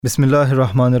Bismillahir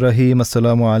Rahmanir Rahim.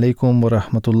 Assalamu alaikum wa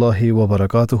rahmatullahi wa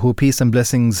barakatuhu. Peace and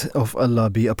blessings of Allah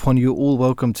be upon you all.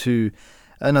 Welcome to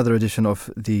another edition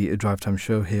of the DriveTime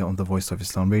show here on the Voice of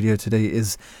Islam Radio. Today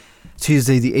is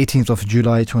Tuesday, the 18th of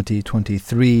July,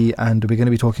 2023, and we're going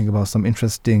to be talking about some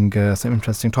interesting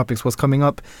topics. What's coming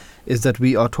up is that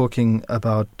we are talking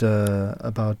about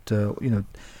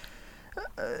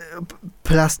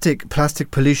plastic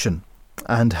pollution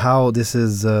and how this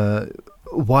is.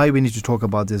 Why we need to talk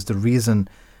about this, the reason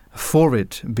for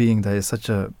it being that it's such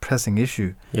a pressing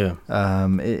issue.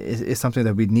 It's something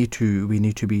that we need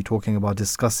to be talking about,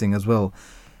 discussing as well.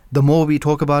 The more we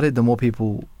talk about it, the more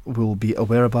people will be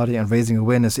aware about it, and raising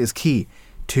awareness is key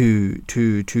to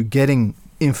getting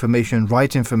information,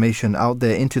 right information out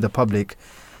there into the public,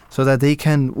 so that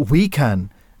we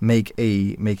can make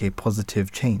a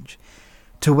positive change.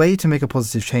 To make a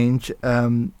positive change,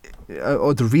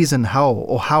 or the reason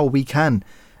how we can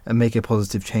make a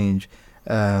positive change,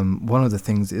 one of the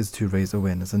things is to raise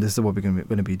awareness, and this is what we're going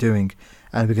to be doing.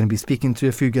 And we're going to be speaking to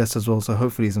a few guests as well, so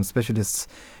hopefully some specialists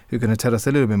who are going to tell us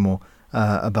a little bit more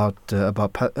about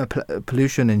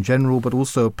pollution in general, but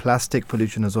also plastic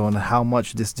pollution as well, and how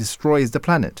much this destroys the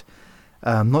planet.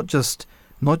 Not just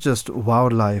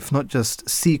wildlife, not just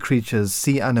sea creatures,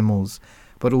 sea animals,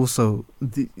 but also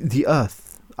the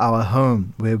earth, our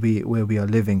home where we are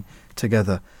living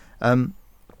together. And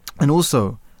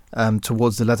also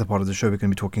towards the latter part of the show, we're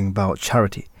going to be talking about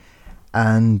charity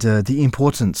and the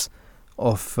importance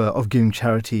of giving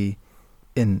charity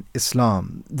in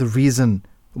Islam, the reason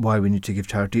why we need to give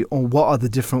charity, or what are the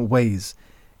different ways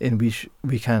in which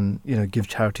we can give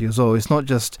charity as well. It's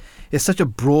such a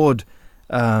broad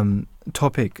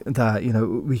topic that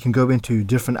we can go into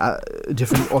different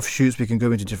offshoots, we can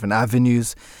go into different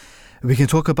avenues. We can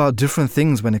talk about different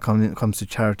things when it comes to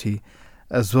charity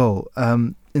as well.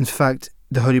 In fact,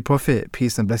 the Holy Prophet,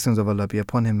 peace and blessings of Allah be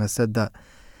upon him, has said that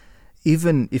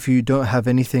even if you don't have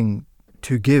anything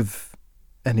to give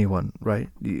anyone, right?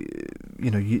 You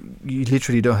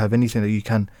literally don't have anything that you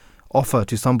can offer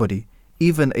to somebody.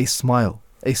 Even a smile,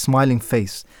 a smiling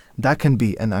face, that can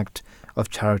be an act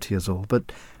of charity as well.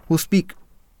 But we'll speak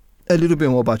a little bit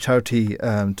more about charity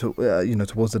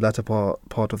towards the latter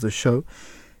part of the show.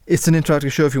 It's an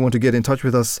interactive show. If you want to get in touch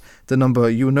with us, the number,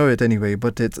 you know it anyway,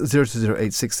 but it's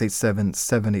 0208 687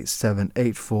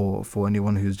 787 for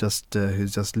anyone who's just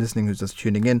listening, who's just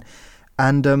tuning in.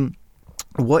 And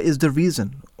what is the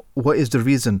reason? What is the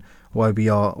reason why we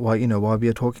are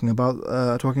talking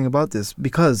about this?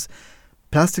 Because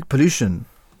plastic pollution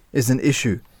is an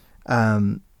issue.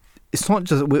 It's not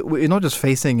just we're not just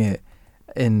facing it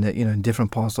in different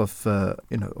parts of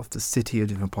of the city, or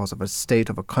different parts of a state,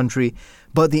 of a country,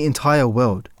 but the entire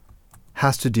world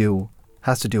has to deal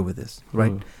with this,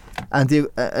 right? And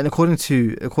according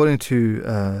to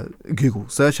Google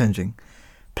search engine,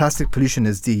 plastic pollution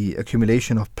is the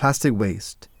accumulation of plastic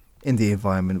waste in the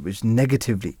environment which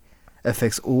negatively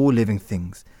affects all living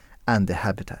things and their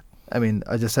habitat. I mean,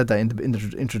 I just said that in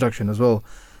the introduction as well,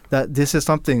 that this is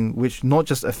something which not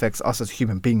just affects us as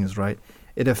human beings, right?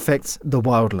 It affects the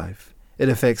wildlife. It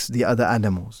affects the other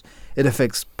animals. It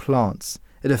affects plants.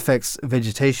 It affects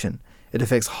vegetation. It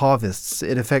affects harvests.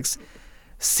 It affects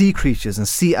sea creatures and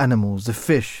sea animals, the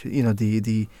fish,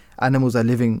 the animals that are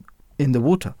living in the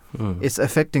water. It's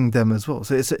affecting them as well.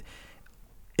 So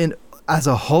as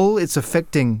a whole, it's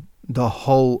affecting the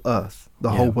whole earth,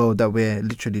 the whole world that we're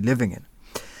literally living in.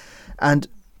 And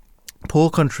poor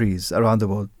countries around the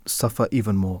world suffer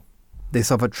even more. They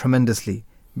suffer tremendously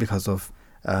because of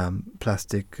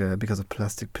plastic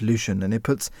pollution, and it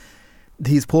puts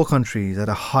these poor countries at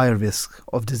a higher risk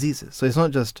of diseases. So it's not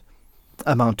just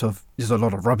there's a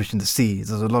lot of rubbish in the sea,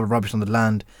 there's a lot of rubbish on the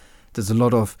land, there's a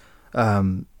lot of a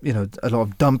lot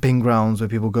of dumping grounds where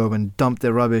people go and dump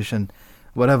their rubbish and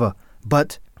whatever,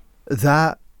 but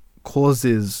that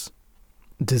causes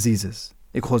diseases,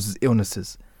 it causes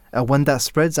illnesses, and when that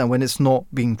spreads and when it's not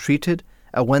being treated,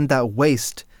 and when that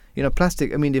waste,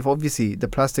 plastic, I mean, if obviously the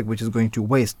plastic which is going to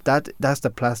waste, that's the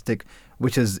plastic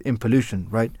which is in pollution,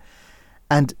 right?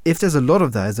 And if there's a lot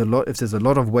of that, if there's a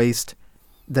lot of waste,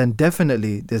 then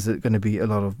definitely there's going to be a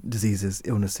lot of diseases,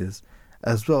 illnesses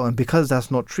as well. And because that's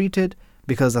not treated,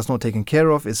 because that's not taken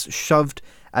care of, it's shoved,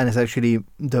 and it's actually,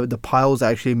 the piles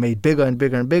are actually made bigger and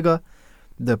bigger and bigger,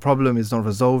 the problem is not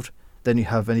resolved, then you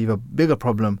have an even bigger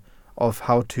problem of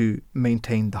how to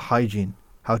maintain the hygiene,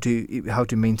 how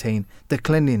to maintain the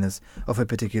cleanliness of a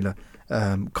particular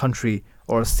country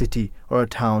or a city or a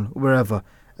town, wherever,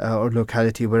 or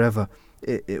locality, wherever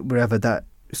that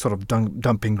sort of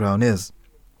dumping ground is.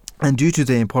 And due to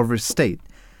the impoverished state,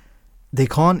 they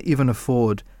can't even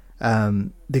afford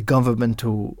the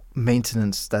governmental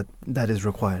maintenance that is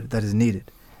required, that is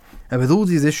needed. And with all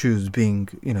these issues being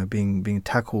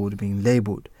tackled, being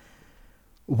labelled,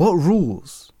 what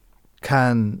rules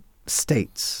can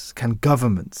states, can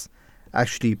governments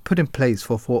actually put in place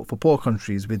for poor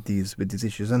countries with these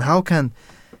issues? And how can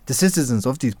the citizens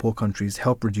of these poor countries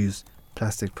help reduce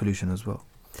plastic pollution as well?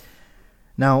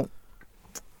 Now,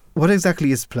 what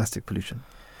exactly is plastic pollution?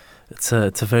 It's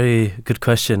a very good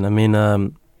question. I mean,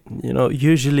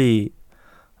 usually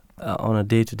on a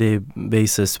day-to-day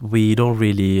basis, we don't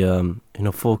really,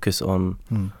 focus on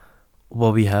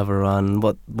what we have around,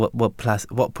 what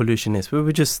pollution is. We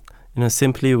would just,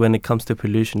 simply when it comes to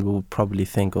pollution, we would probably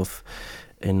think of,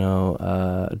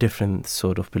 different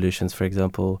sort of pollutions. For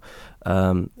example,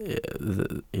 cars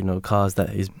that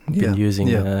is been using,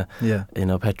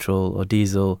 petrol or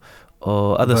diesel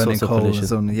or other burning sorts of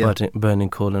pollution, burning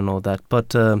coal and all that.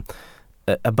 But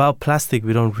about plastic,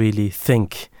 we don't really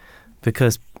think,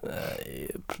 because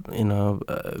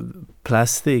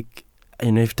plastic,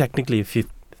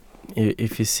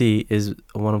 if you see, is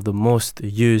one of the most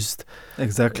used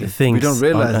things. We don't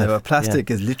realize that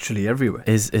plastic is literally everywhere.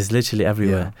 Is literally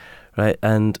everywhere, right?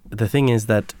 And the thing is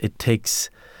that it takes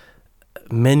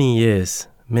many years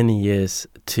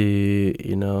to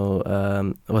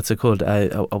what's it called?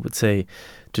 I would say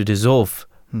to dissolve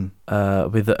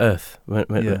with the earth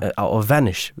or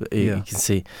vanish. You can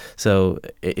see. So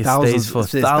it stays for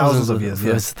thousands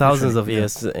of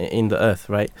years in the earth,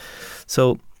 right?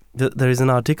 So there is an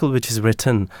article which is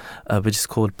written, which is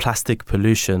called "Plastic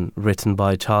Pollution," written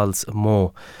by Charles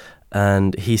Moore,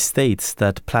 and he states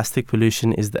that plastic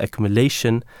pollution is the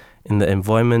accumulation in the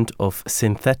environment of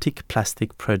synthetic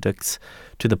plastic products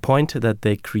to the point that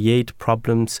they create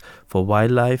problems for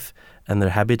wildlife and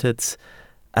their habitats,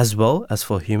 as well as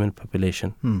for human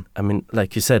population. I mean,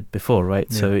 like you said before, right?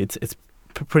 Yeah. So it's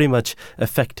pretty much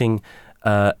affecting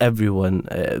everyone,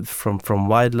 from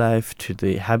wildlife to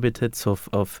the habitats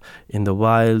of in the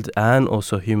wild, and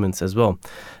also humans as well.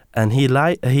 And he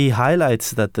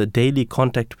highlights that the daily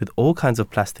contact with all kinds of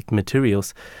plastic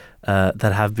materials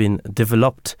that have been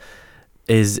developed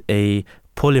is a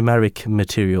polymeric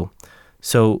material.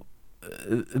 So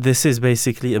this is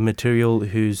basically a material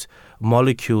whose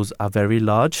molecules are very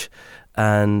large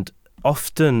and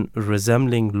often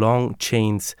resembling long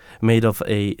chains made of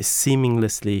a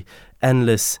seemingly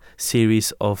endless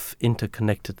series of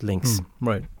interconnected links.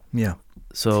 Right. Yeah.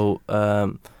 So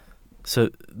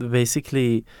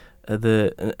basically,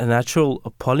 the natural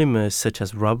polymers such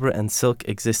as rubber and silk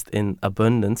exist in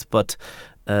abundance, but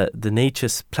the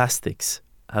nature's plastics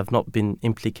have not been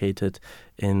implicated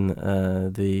in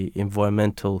the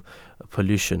environmental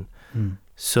pollution.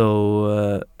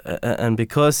 So, and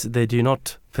because they do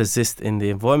not persist in the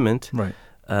environment, right.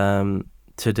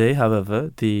 Today,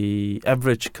 however, the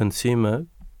average consumer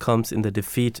comes in the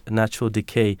defeat natural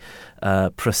decay,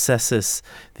 processes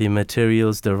the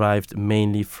materials derived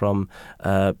mainly from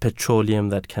petroleum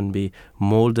that can be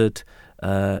molded,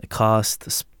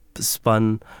 cast,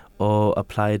 spun, or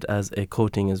applied as a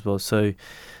coating as well. So,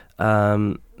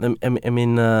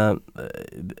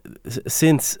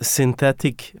 since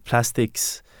synthetic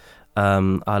plastics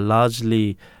are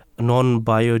largely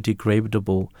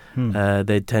non-biodegradable,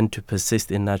 they tend to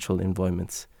persist in natural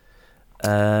environments.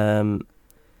 And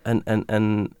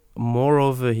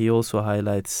moreover, he also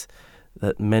highlights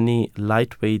that many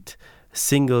lightweight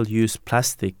single-use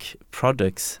plastic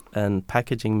products and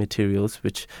packaging materials,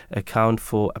 which account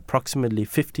for approximately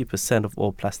 50% of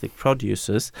all plastic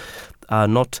producers, are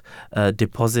not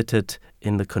deposited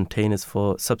in the containers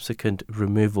for subsequent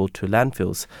removal to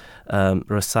landfills,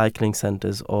 recycling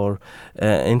centers, or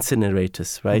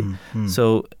incinerators. Right.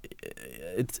 So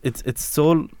it's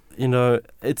all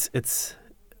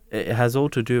it has all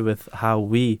to do with how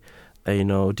we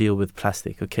deal with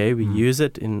plastic. Okay, we use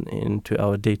it into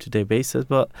our day-to-day basis,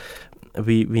 but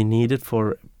we need it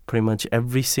for pretty much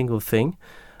every single thing.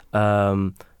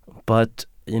 But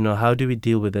how do we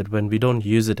deal with it when we don't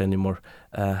use it anymore?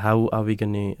 How are we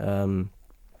going to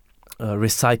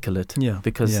recycle it?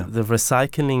 Because the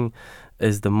recycling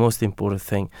is the most important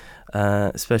thing,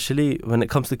 especially when it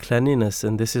comes to cleanliness.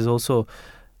 And this is also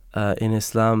in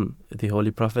Islam, the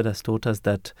Holy Prophet has taught us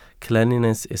that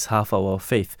cleanliness is half of our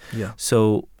faith.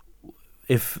 So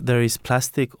if there is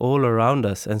plastic all around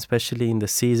us, and especially in the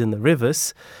seas and the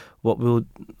rivers, what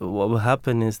will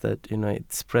happen is that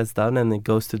it spreads down and it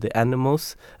goes to the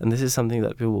animals. And this is something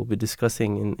that we will be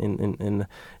discussing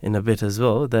in a bit as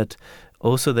well, that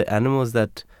also the animals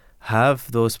that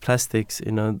have those plastics,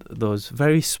 those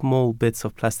very small bits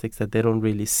of plastics that they don't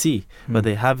really see, but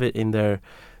they have it in their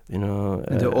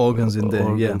the organs in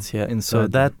there. So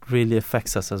that really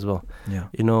affects us as well.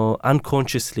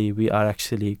 Unconsciously we are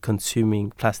actually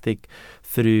consuming plastic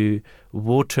through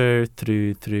water,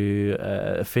 through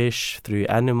fish, through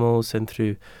animals, and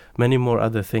through many more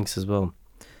other things as well.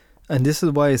 And this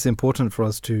is why it's important for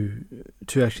us to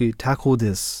actually tackle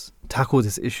this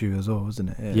issue as well,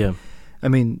 isn't it? I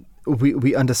mean,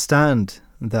 we understand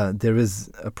that there is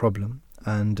a problem,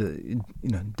 and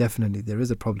definitely there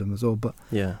is a problem as well. But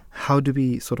how do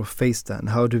we sort of face that, and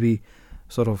how do we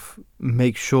sort of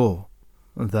make sure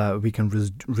that we can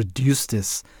reduce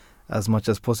this as much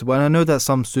as possible? And I know that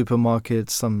some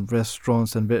supermarkets, some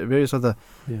restaurants, and various other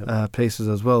places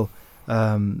as well,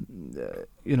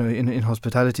 in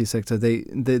hospitality sector,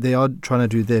 they are trying to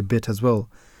do their bit as well.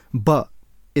 But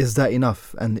is that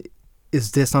enough? And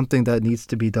is there something that needs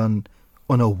to be done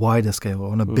on a wider scale,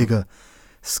 or on a bigger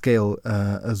scale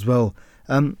as well?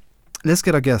 Let's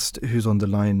get our guest who's on the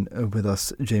line with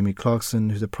us, Jamie Clarkson,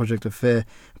 who's a project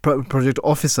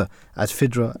officer at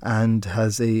Fidra and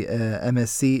has a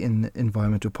MSc in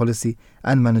environmental policy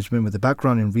and management with a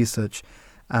background in research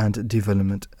and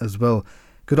development as well.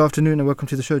 Good afternoon and welcome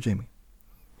to the show, Jamie.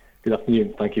 Good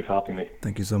afternoon. Thank you for having me.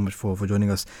 Thank you so much for joining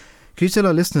us. Can you tell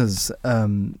our listeners a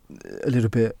little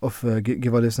bit of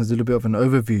give our listeners a little bit of an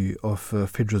overview of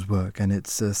Fidra's work and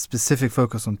its specific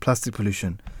focus on plastic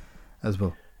pollution as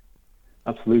well?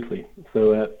 Absolutely.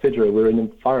 So Fidra, we're an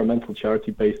environmental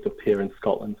charity based up here in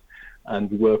Scotland, and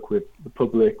we work with the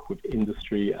public, with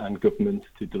industry and government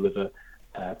to deliver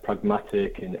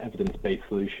pragmatic and evidence-based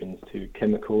solutions to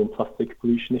chemical and plastic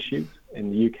pollution issues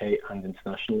in the UK and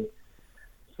internationally.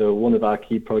 So one of our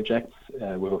key projects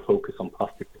with a focus on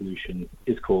plastic pollution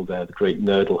is called the Great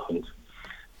Nurdle Hunt.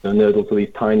 So nurdles are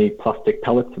these tiny plastic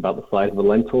pellets about the size of a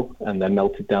lentil, and they're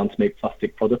melted down to make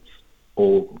plastic products,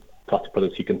 all plastic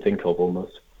products you can think of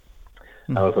almost.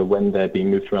 However, when they're being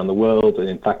moved around the world and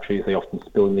in factories, they often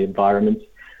spill in the environment,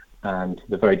 and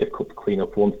they're very difficult to clean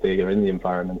up once they are in the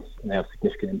environment, and they have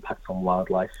significant impacts on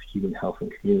wildlife, human health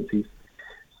and communities.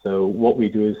 So what we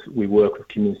do is we work with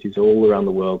communities all around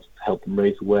the world to help them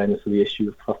raise awareness of the issue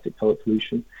of plastic pellet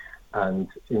pollution, and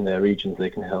in their regions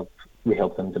we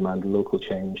help them demand local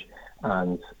change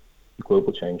and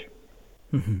global change.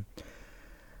 Mm-hmm.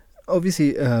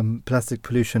 Obviously, plastic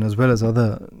pollution, as well as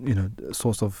other,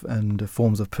 source of and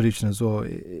forms of pollution as well,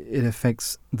 it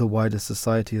affects the wider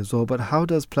society as well. But how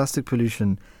does plastic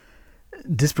pollution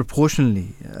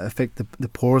disproportionately affect the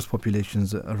poorest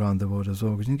populations around the world as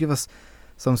well? Can you give us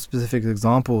some specific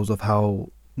examples of how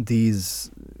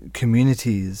these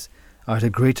communities are at a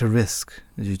greater risk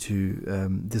due to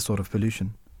this sort of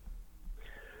pollution?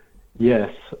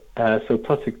 Yes, so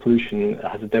plastic pollution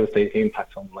has a devastating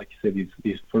impact on, like you said,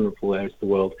 these vulnerable areas of the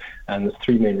world, and there's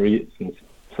three main reasons.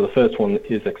 So the first one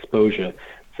is exposure.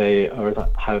 They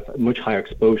have much higher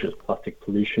exposure to plastic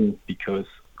pollution because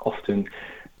often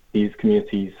these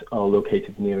communities are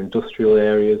located near industrial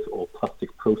areas or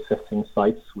plastic processing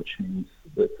sites, which means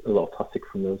that a lot of plastic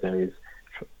from those areas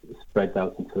spreads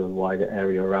out into the wider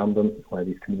area around them where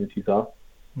these communities are.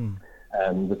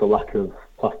 There's a lack of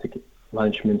plastic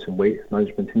management and waste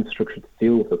management infrastructure to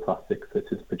deal with the plastic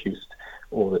that is produced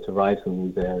or that arrives in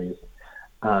these areas.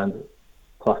 And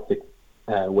plastic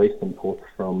waste imports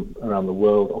from around the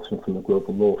world, often from the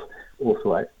global north,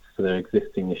 also adds to their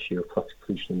existing issue of plastic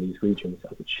pollution in these regions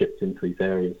as it's shipped into these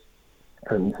areas.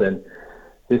 And then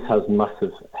this has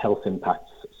massive health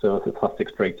impacts. So as the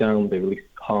plastics break down, they release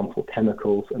harmful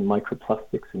chemicals and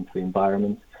microplastics into the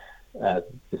environment.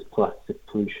 This plastic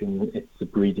pollution, it's a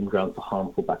breeding ground for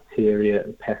harmful bacteria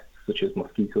and pests such as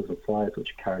mosquitoes and flies,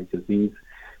 which carry disease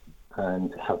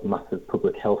and have massive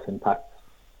public health impacts.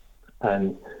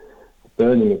 And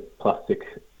burning of plastic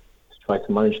to try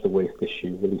to manage the waste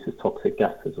issue releases toxic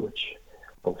gases, which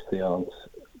obviously aren't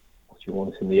what you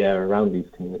want in the air around these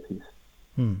communities.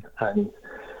 And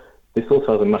this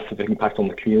also has a massive impact on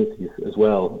the communities as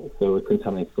well. So it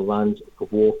contaminates the land, the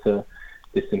water.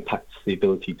 This impacts the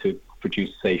ability to produce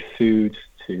safe food,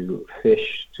 to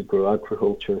fish, to grow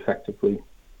agriculture effectively,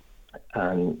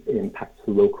 and it impacts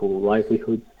the local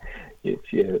livelihoods.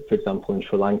 For example, in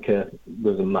Sri Lanka,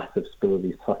 there was a massive spill of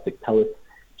these plastic pellets.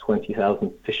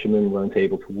 20,000 fishermen weren't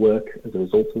able to work as a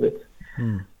result of it.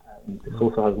 This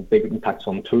also has a big impact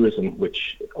on tourism,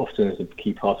 which often is a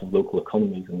key part of local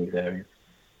economies in these areas.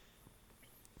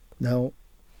 Now,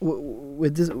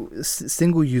 with this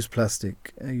single-use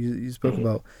plastic, you spoke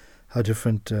about how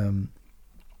different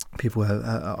people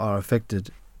are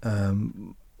affected.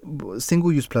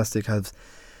 Single-use plastic has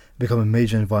become a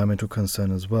major environmental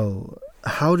concern as well.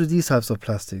 How do these types of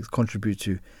plastics contribute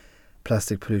to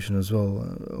plastic pollution as well.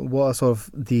 What are sort of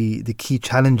the key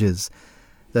challenges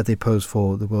that they pose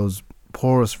for the world's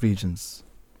poorest regions?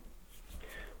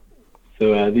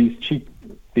 So these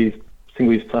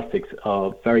single-use plastics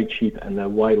are very cheap, and they're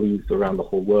widely used around the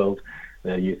whole world.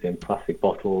 They're used in plastic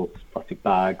bottles, plastic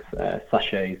bags,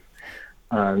 sachets.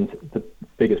 And the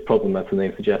biggest problem, as the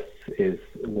name suggests, is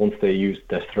once they're used,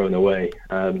 they're thrown away.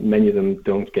 Many of them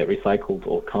don't get recycled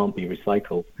or can't be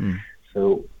recycled.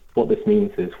 So what this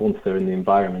means is once they're in the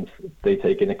environment, they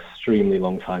take an extremely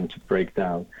long time to break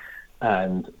down.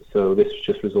 And so this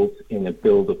just results in a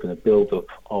build-up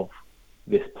of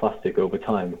this plastic over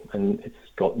time. And it's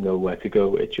got nowhere to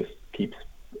go. It just keeps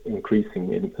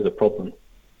increasing as a problem.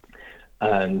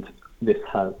 And this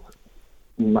has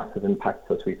massive impacts,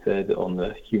 as we said, on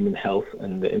the human health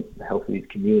and the health of these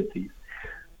communities.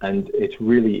 And it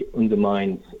really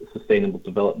undermines sustainable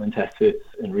development efforts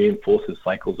and reinforces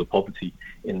cycles of poverty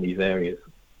in these areas.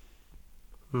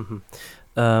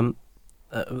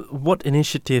 What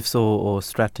initiatives or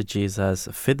strategies has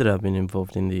Fidra been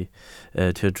involved in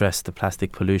to address the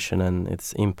plastic pollution and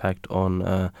its impact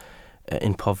on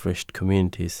impoverished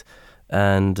communities?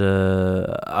 And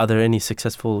are there any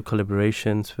successful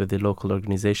collaborations with the local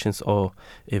organizations or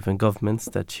even governments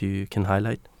that you can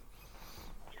highlight?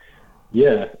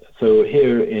 Yeah, so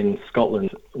here in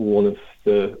Scotland, one of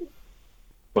the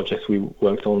projects we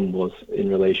worked on was in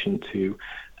relation to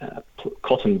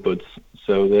cotton buds.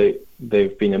 So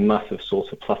they've been a massive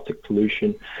source of plastic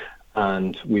pollution,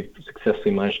 and we've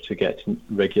successfully managed to get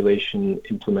regulation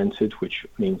implemented, which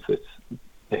means that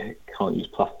they can't use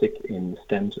plastic in the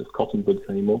stems of cotton buds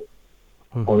anymore.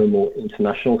 On a more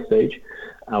international stage,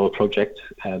 our project,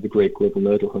 the Great Global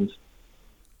Nurdle Hunt,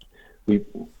 we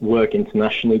work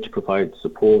internationally to provide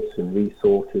support and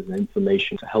resources and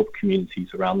information to help communities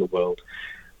around the world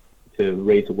to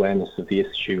raise awareness of the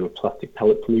issue of plastic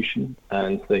pellet pollution,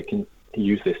 and they can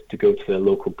use this to go to their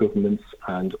local governments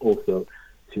and also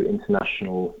to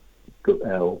international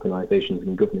organisations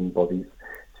and governing bodies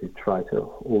to try to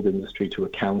hold industry to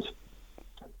account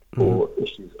for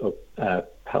issues of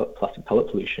plastic pellet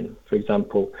pollution. For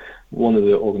example, one of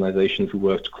the organisations we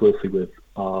worked closely with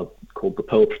are called the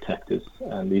Pearl Protectors,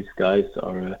 and these guys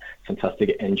are a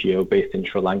fantastic NGO based in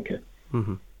Sri Lanka.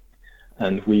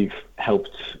 And we've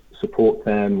helped support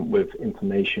them with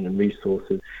information and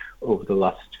resources over the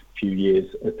last few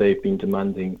years as they've been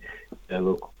demanding their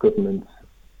local governments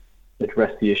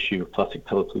address the issue of plastic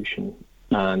pellet pollution.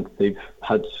 And they've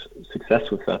had success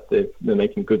with that. They're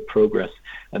making good progress,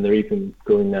 and they're even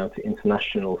going now to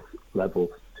international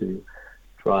levels to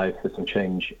drive for some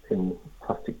change in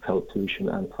plastic pellet pollution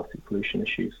and plastic pollution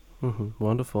issues.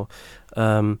 Wonderful.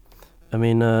 And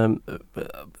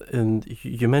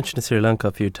you mentioned Sri Lanka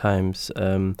a few times,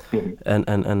 and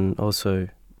also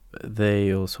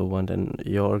they also want, and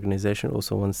your organization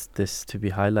also wants this to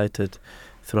be highlighted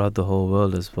throughout the whole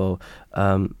world as well.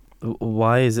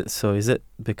 Why is it so? Is it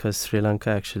because Sri Lanka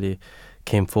actually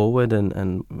came forward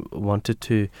and wanted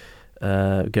to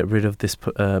get rid of this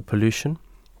pollution?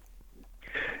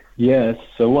 Yes.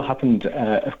 So what happened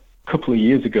a couple of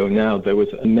years ago now, there was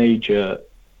a major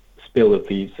spill of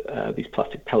these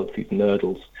plastic pellets, these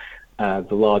nurdles,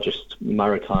 the largest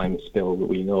maritime spill that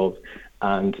we know of,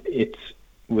 and it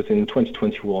was in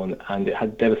 2021, and it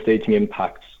had devastating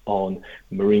impacts on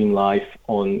marine life,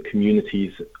 on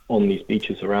communities on these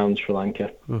beaches around Sri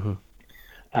Lanka.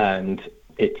 And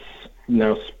it's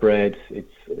now spread.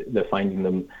 They're finding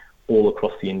them all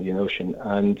across the Indian Ocean,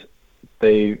 and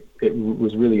it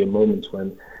was really a moment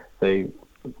when they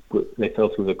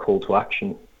felt it was a call to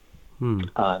action.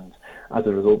 And as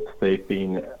a result, they've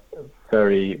been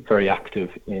very, very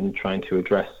active in trying to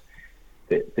address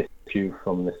this issue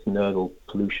from this nurdle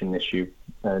pollution issue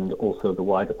and also the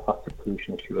wider plastic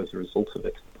pollution issue as a result of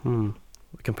it.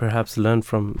 We can perhaps learn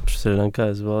from Sri Lanka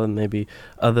as well, and maybe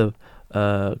other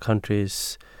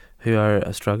countries who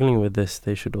are struggling with this.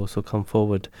 They should also come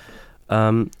forward.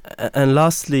 And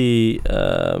lastly,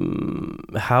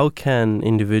 how can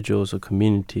individuals or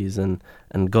communities and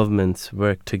governments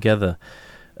work together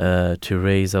to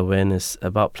raise awareness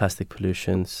about plastic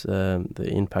pollutions, the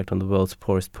impact on the world's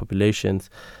poorest populations,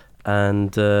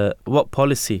 and what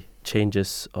policy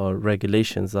changes or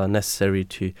regulations are necessary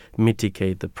to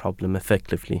mitigate the problem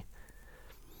effectively?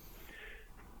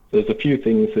 There's a few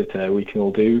things that we can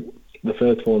all do. The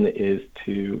first one is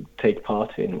to take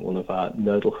part in one of our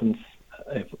nurdle hunts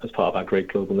as part of our Great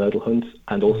Global Nurdle Hunt,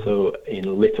 and also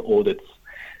in litter audits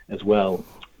as well.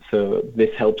 So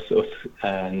this helps us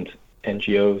and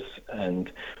NGOs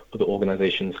and other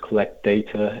organisations collect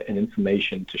data and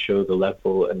information to show the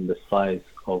level and the size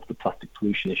of the plastic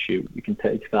pollution issue. We can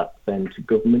take that then to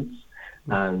governments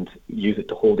and use it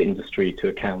to hold industry to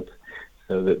account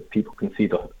so that people can see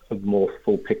a more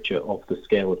full picture of the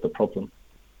scale of the problem.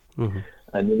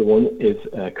 Another one is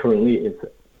currently is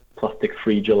Plastic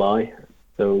Free July,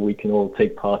 so we can all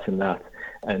take part in that,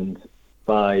 and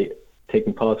by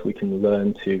taking part we can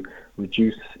learn to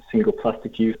reduce single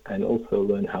plastic use and also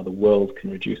learn how the world can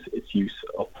reduce its use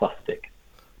of plastic.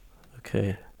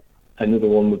 Okay. Another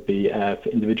one would be for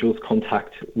individuals,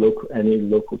 contact any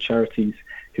local charities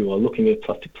who are looking at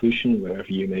plastic pollution,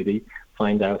 wherever you may be,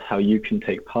 find out how you can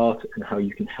take part and how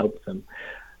you can help them.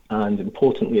 And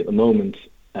importantly, at the moment,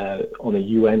 on a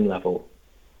UN level,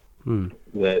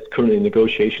 there's currently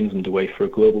negotiations underway for a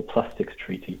global plastics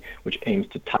treaty, which aims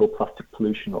to tackle plastic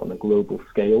pollution on a global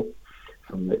scale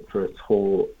for its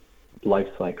whole life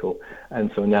cycle.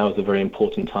 And so now is a very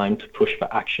important time to push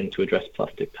for action to address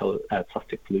plastic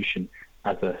pollution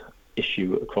as an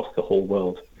issue across the whole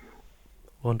world.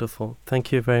 Wonderful.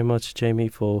 Thank you very much, Jamie,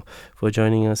 for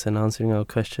joining us and answering our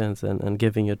questions and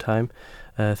giving your time.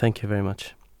 Thank you very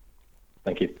much.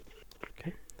 Thank you.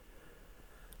 Okay.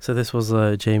 So this was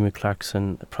Jamie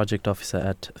Clarkson, project officer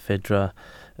at Fidra,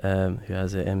 who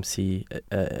has a MSc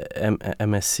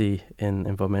in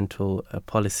environmental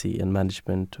policy and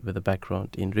management with a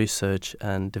background in research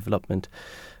and development.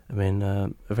 I mean,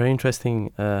 a very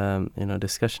interesting,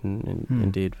 discussion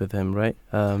indeed with him, right?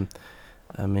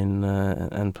 I mean,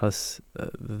 and plus,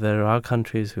 there are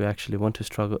countries who actually want to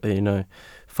struggle,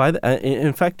 fight.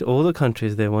 In fact, all the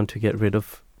countries, they want to get rid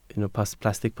of,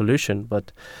 plastic pollution.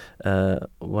 But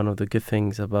one of the good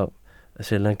things about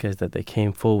Sri Lanka is that they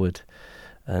came forward,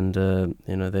 and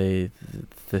they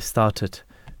started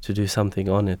to do something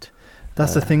on it.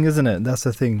 That's the thing, isn't it? That's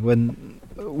the thing. When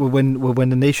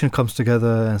the nation comes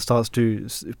together and starts to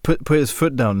put its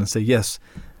foot down and say, yes,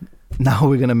 now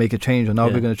we're going to make a change, or now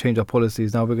we're going to change our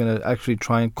policies, now we're going to actually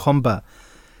try and combat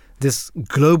this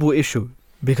global issue,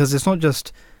 because it's not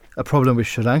just a problem which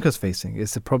Sri Lanka's facing,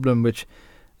 it's a problem which,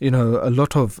 a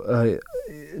lot of,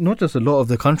 not just a lot of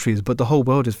the countries, but the whole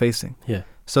world is facing. Yeah.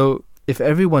 So if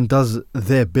everyone does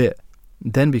their bit,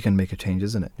 then we can make a change,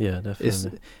 isn't it? Yeah,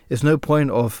 definitely. It's no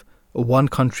point of one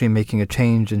country making a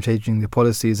change and changing the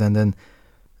policies, and then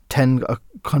 10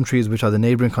 countries, which are the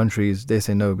neighboring countries, they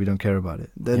say, no, we don't care about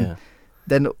it. Then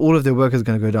all of their work is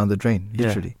going to go down the drain,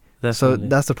 literally. Definitely. So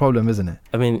that's the problem, isn't it?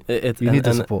 I mean, you need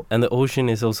the support. And the ocean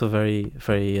is also very,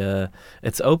 very,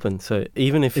 it's open. So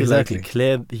even if you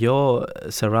clear your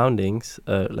surroundings,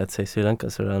 let's say Sri Lanka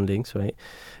surroundings, right?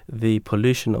 The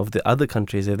pollution of the other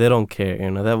countries, they don't care,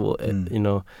 that will,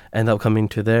 end up coming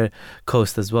to their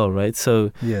coast as well, right?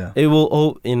 So it will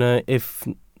all, if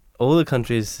all the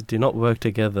countries do not work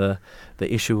together,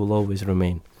 the issue will always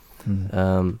remain.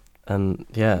 And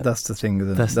that's the thing,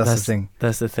 isn't it?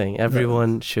 That's the thing.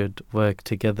 Everyone should work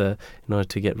together in order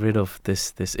to get rid of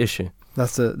this issue.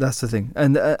 That's the thing,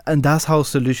 and that's how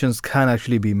solutions can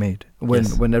actually be made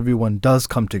when everyone does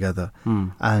come together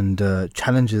and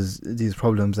challenges these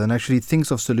problems and actually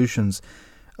thinks of solutions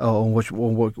on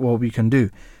what we can do.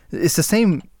 It's the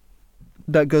same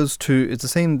it's the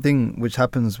same thing which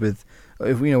happens with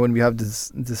when we have this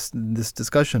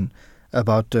discussion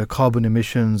about carbon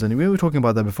emissions, and we were talking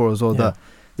about that before as well. That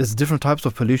there's different types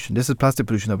of pollution. This is plastic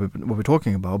pollution that we're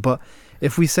talking about. But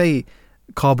if we say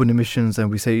carbon emissions and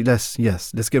we say let's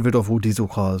get rid of all diesel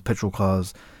cars, petrol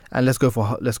cars, and let's go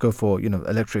for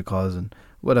electric cars and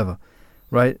whatever,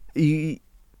 right?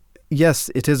 Yes,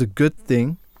 it is a good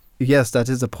thing. Yes, that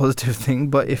is a positive thing.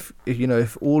 But if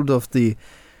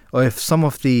some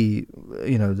of the the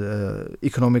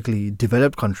economically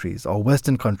developed countries or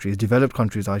Western countries, developed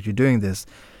countries are actually doing this,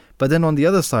 but then on the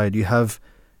other side you have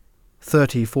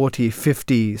 30, 40,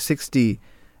 50, 60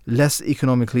 less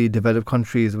economically developed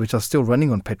countries which are still running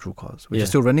on petrol cars, which are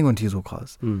still running on diesel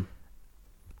cars.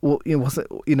 Well,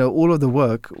 all of the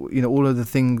work, all of the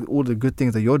things, all the good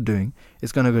things that you're doing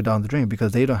is going to go down the drain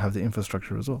because they don't have the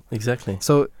infrastructure as well. Exactly.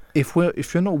 So if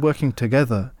you're not working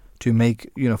together to make,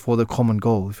 for the common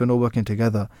goal, if you're not working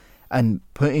together and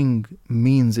putting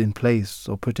means in place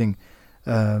or putting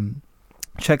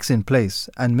checks in place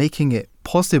and making it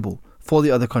possible for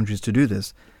the other countries to do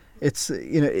this, it's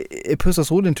it puts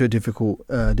us all into a difficult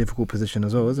position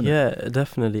as well, isn't it? Yeah,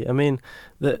 definitely. I mean,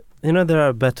 there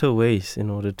are better ways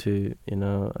in order to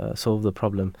solve the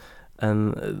problem.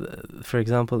 And for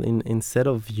example, instead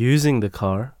of using the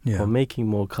car or making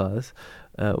more cars,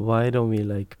 why don't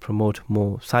we promote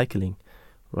more cycling,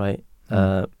 right?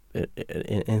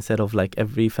 Instead of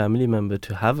every family member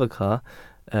to have a car,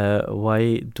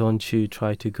 why don't you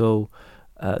try to go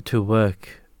to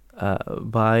work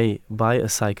buy a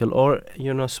cycle, or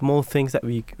small things that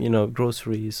we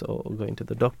groceries or going to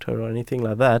the doctor or anything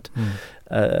like that.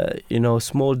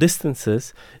 Small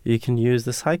distances, you can use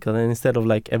the cycle, and instead of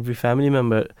like every family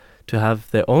member to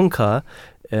have their own car,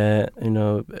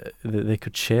 they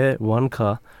could share one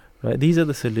car, right? These are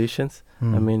the solutions.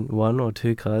 I mean, 1 or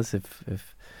 2 cars,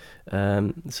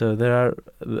 so there are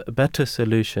better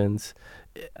solutions,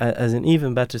 as an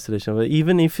even better solution. But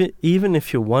even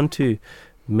if you want to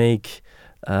make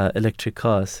electric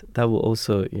cars, that will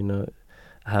also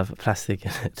have plastic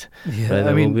in it. Yeah, right?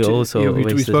 I mean, we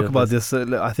spoke about this.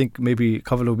 I think maybe a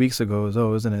couple of weeks ago as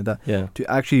well, isn't it? That to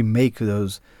actually make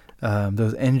those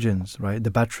engines, right?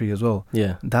 The battery as well.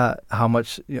 Yeah. That how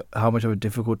much of a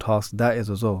difficult task that is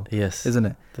as well. Yes. Isn't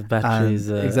it? The batteries.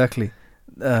 Exactly.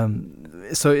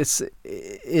 So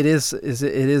it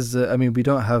is. I mean,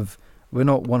 we're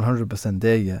not 100%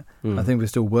 there yet. I think we're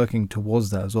still working towards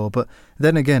that as well. But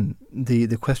then again,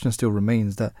 the question still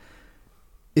remains that,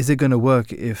 is it going to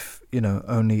work if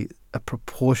only a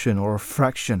proportion or a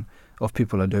fraction of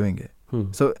people are doing it?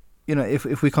 So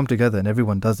if we come together and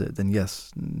everyone does it, then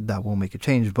yes, that will make a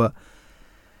change. But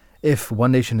if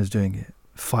one nation is doing it,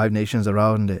 5 nations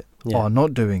around it are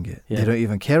not doing it, they don't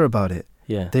even care about it.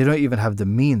 They don't even have the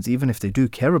means. Even if they do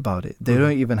care about it, they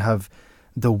don't even have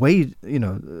the way,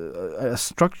 a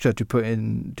structure to put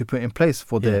in place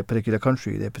for their particular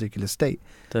country, their particular state.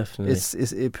 Definitely,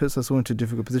 it puts us all into a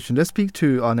difficult position. Let's speak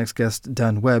to our next guest,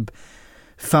 Dan Webb,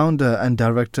 founder and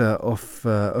director of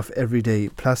Everyday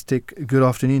Plastic. Good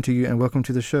afternoon to you, and welcome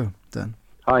to the show, Dan.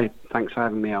 Hi, thanks for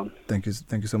having me on. Thank you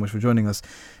so much for joining us.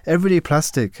 Everyday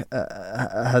Plastic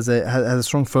has a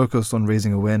strong focus on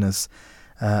raising awareness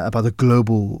about the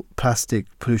global plastic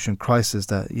pollution crisis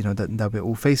that we're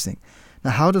all facing. Now,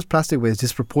 how does plastic waste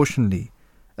disproportionately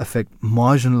affect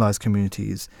marginalized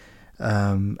communities,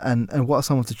 and what are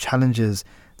some of the challenges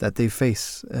that they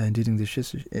face in dealing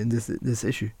this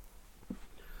issue?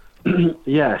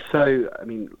 Yeah, so I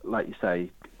mean, like you say,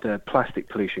 the plastic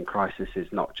pollution crisis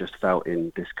is not just felt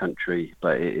in this country,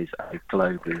 but it is a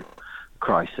global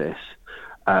crisis.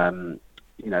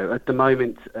 At the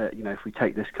moment, if we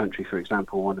take this country, for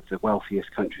example, one of the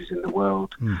wealthiest countries in the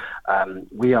world,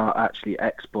 we are actually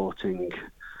exporting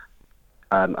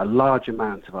a large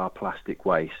amount of our plastic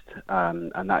waste,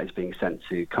 and that is being sent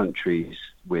to countries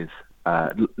with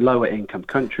lower income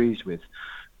countries with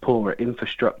poorer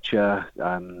infrastructure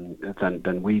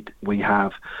than we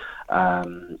have.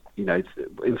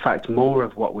 In fact, more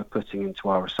of what we're putting into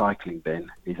our recycling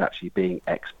bin is actually being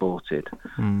exported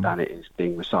than it is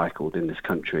being recycled in this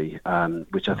country,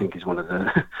 which I think is one of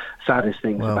the saddest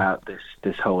things about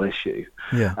this whole issue.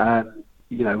 Yeah.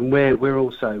 We're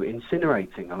also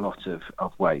incinerating a lot of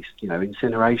waste.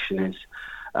 Incineration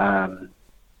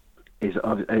is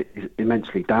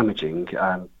immensely damaging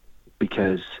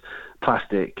because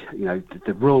plastic,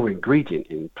 the raw ingredient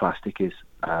in plastic is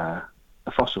a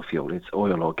fossil fuel. It's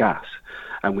oil or gas,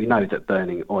 and we know that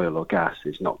burning oil or gas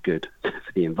is not good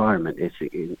for the environment.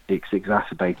 It's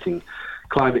exacerbating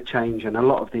climate change, and a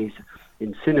lot of these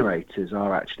incinerators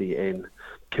are actually in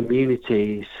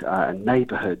communities and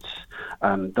neighbourhoods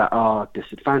that are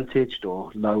disadvantaged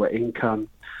or lower income.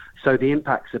 So the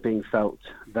impacts are being felt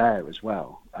there as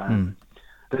well.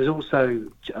 There's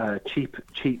also cheap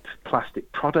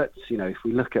plastic products. If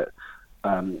we look at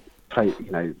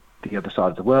the other side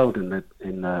of the world,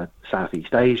 in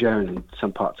Southeast Asia and in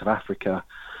some parts of Africa,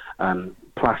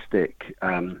 plastic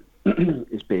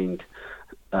is being,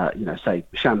 say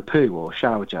shampoo or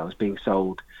shower gel is being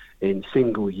sold in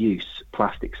single-use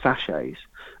plastic sachets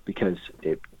because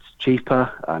it's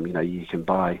cheaper. You can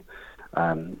buy,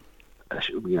 one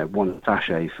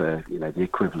sachet for the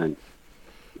equivalent,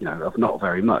 of not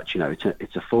very much.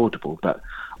 It's affordable, but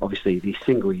obviously these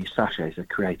single-use sachets are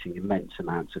creating immense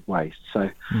amounts of waste.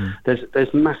 So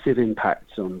there's massive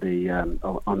impacts on the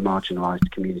on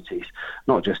marginalised communities,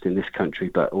 not just in this country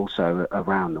but also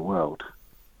around the world.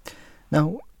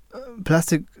 Now,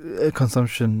 plastic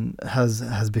consumption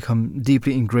has become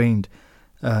deeply ingrained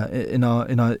in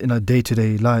our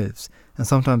day-to-day lives, and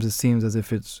sometimes it seems as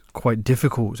if it's quite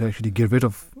difficult to actually get rid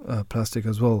of plastic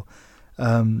as well.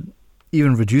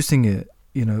 Even reducing it,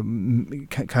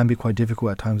 can be quite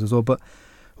difficult at times as well. But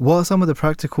what are some of the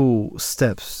practical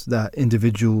steps that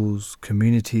individuals,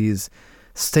 communities,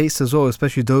 states as well,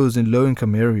 especially those in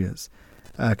low-income areas,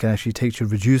 can actually take to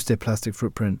reduce their plastic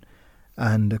footprint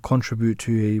and contribute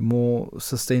to a more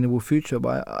sustainable future?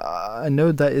 But I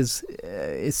know that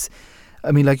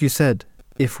like you said,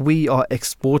 if we are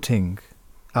exporting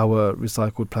our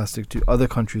recycled plastic to other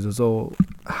countries as well,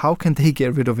 how can they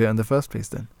get rid of it in the first place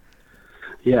then?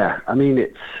 Yeah, I mean,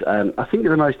 it's. I think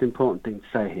the most important thing to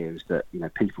say here is that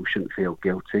people shouldn't feel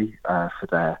guilty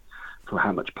for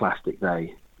how much plastic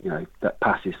that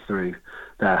passes through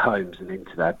their homes and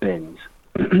into their bins.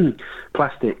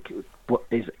 Plastic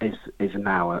is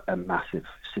now a massive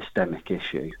systemic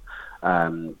issue.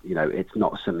 It's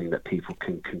not something that people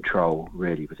can control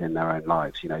really within their own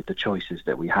lives. The choices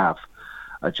that we have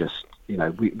are just,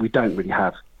 we don't really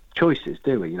have choices,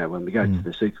 do we? When we go to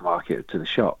the supermarket or to the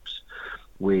shops,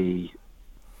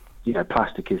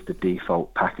 plastic is the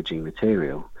default packaging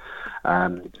material.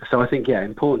 So I think,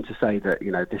 important to say that,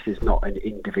 this is not an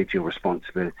individual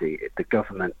responsibility. The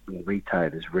government and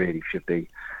retailers really should be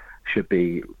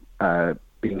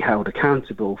being held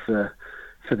accountable for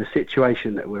the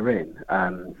situation that we're in.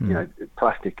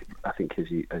 Plastic, I think,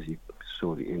 as you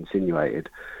sort of insinuated,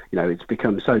 it's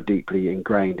become so deeply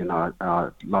ingrained in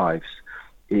our lives.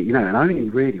 And only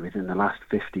really within the last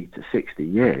 50 to 60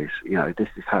 years, this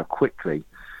is how quickly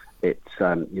it's,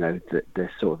 the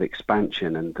sort of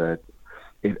expansion and the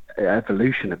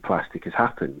evolution of plastic has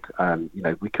happened.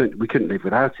 We couldn't live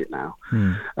without it now.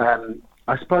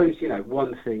 I suppose,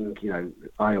 one thing,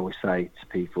 I always say to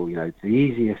people, the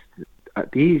easiest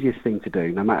thing to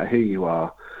do, no matter who you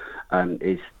are,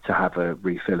 is to have a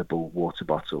refillable water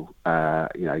bottle.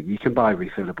 You can buy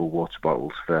refillable water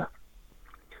bottles for,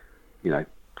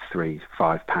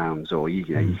 £3-5, or you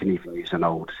can even use an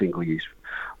old single-use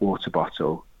water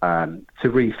bottle to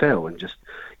refill, and just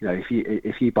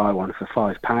if you buy one for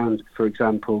 £5, for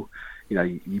example,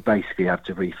 you basically have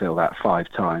to refill that 5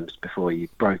 times before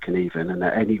you've broken even, and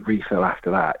any refill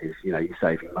after that is you're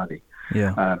saving money.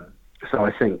 So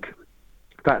I think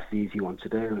that's the easy one to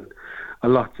do, and a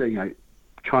lot of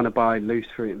trying to buy loose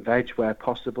fruit and veg where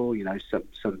possible.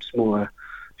 Some smaller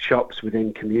shops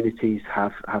within communities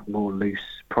have more loose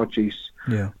produce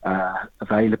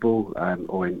available,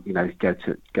 or go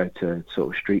to sort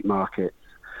of street markets.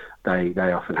 They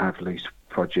often have loose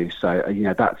produce, so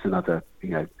that's another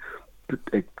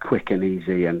a quick and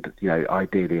easy, and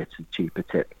ideally it's a cheaper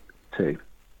tip too.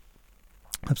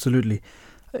 Absolutely.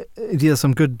 Yeah,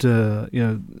 some good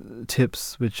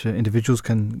tips which individuals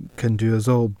can do as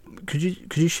well. Could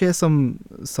you share some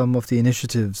of the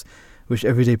initiatives which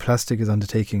Everyday Plastic is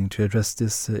undertaking to address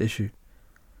this issue?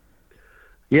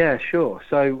 Yeah, sure.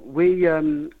 So we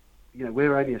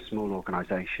we're only a small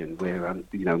organisation. We're and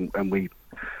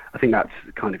I think that's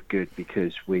kind of good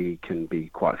because we can be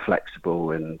quite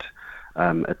flexible and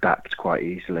adapt quite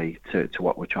easily to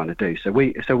what we're trying to do. So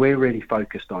we're really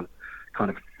focused on kind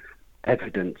of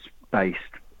evidence-based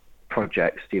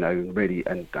projects, really,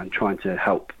 and trying to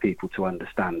help people to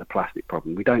understand the plastic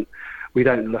problem. We don't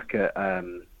look at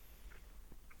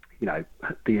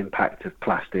the impact of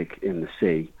plastic in the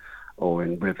sea or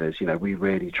in rivers. We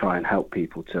really try and help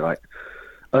people to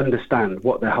understand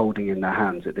what they're holding in their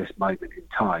hands at this moment in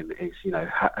time is,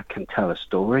 can tell a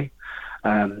story.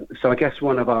 So I guess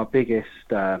one of our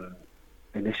biggest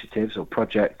initiatives or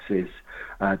projects is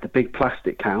the Big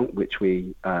Plastic Count, which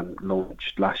we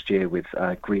launched last year with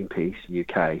Greenpeace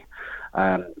UK.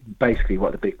 Basically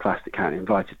what the Big Plastic Count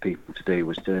invited people to do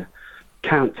was to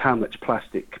count how much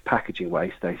plastic packaging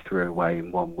waste they threw away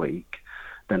in 1 week.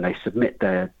 Then they submit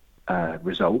their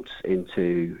results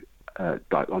onto our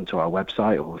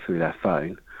website or through their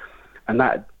phone, and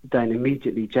that then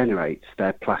immediately generates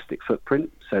their plastic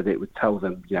footprint, so that it would tell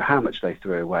them how much they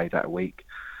threw away that week,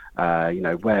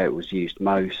 where it was used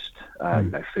most,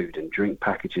 food and drink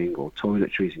packaging or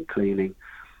toiletries and cleaning,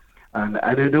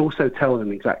 and it would also tell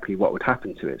them exactly what would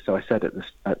happen to it. So I said at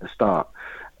the start,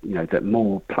 that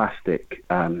more plastic,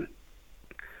 the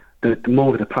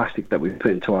more of the plastic that we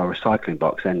put into our recycling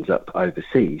box ends up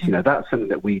overseas. That's something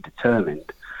that we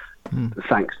determined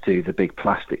thanks to the Big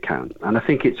Plastic Count. And I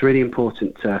think it's really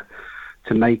important to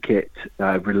make it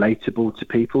relatable to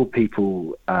people.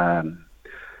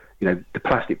 The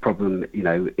plastic problem,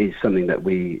 is something that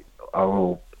we are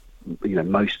all,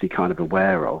 mostly kind of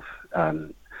aware of.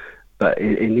 But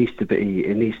people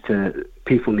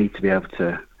need to be able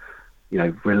to,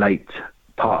 relate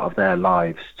part of their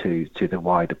lives to the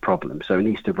wider problem. So it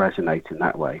needs to resonate in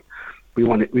that way. We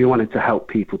wanted to help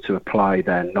people to apply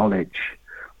their knowledge,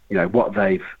 what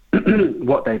they've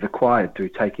acquired through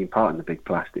taking part in the Big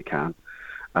Plastic Count,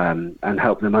 and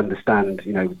help them understand,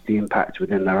 the impact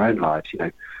within their own lives.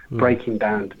 Breaking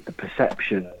down the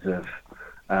perceptions of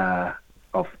the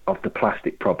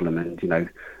plastic problem, and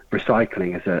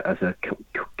recycling as a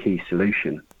key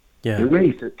solution. Yeah, and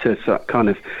really to kind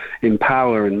of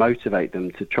empower and motivate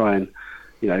them to try and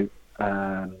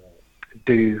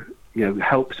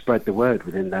help spread the word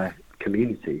within their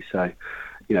community. So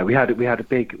we had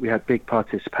big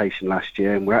participation last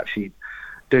year, and we're actually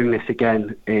doing this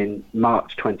again in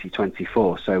March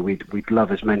 2024. So we'd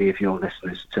love as many of your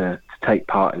listeners to take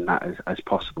part in that as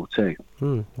possible too.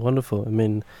 Wonderful. I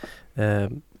mean,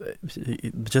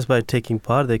 just by taking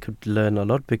part, they could learn a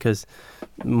lot, because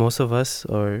most of us,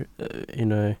 or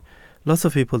lots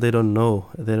of people, they don't know.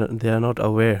 They are not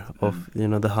aware of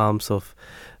the harms of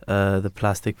the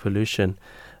plastic pollution.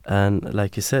 And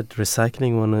like you said,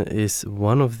 recycling is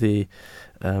one of the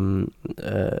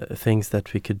things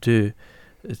that we could do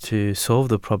to solve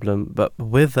the problem. But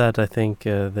with that, I think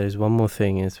there's one more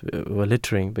thing, is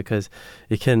littering, because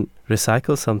you can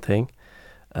recycle something,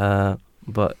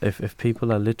 but if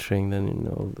people are littering, then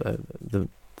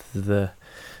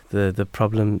the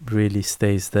problem really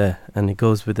stays there, and it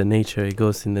goes with the nature. It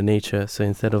goes in the nature. So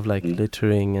instead of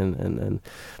littering and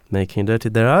making it dirty,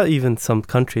 there are even some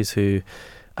countries who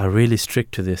are really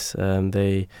strict to this.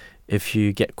 If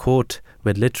you get caught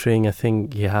with littering, I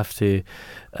think you have to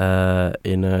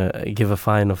give a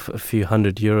fine of a few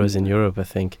 €100 in Europe, I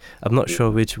think. I'm not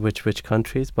sure which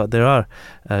countries, but there are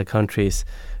countries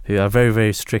who are very,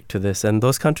 very strict to this, and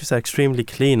those countries are extremely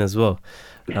clean as well.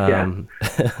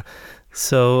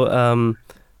 So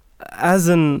as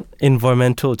an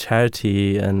environmental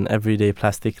charity, and Everyday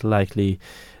Plastic likely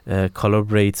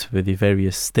collaborates with the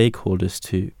various stakeholders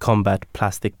to combat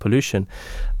plastic pollution.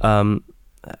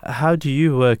 How do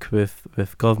you work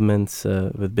with governments,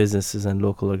 with businesses and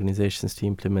local organizations to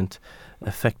implement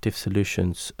effective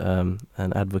solutions and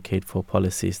advocate for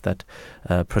policies that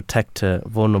protect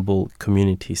vulnerable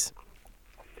communities?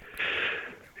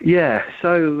 Yeah,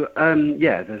 so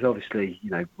there's obviously,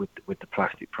 with the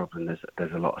plastic problem,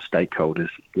 there's a lot of stakeholders,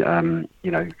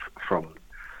 from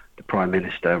the Prime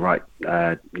Minister, right,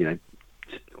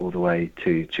 all the way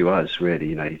to us, really.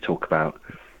 You talk about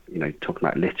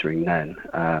littering, then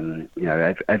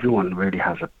everyone really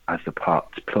has a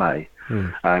part to play.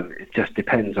 It just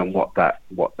depends on what that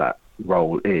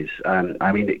role is.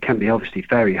 I mean, it can be obviously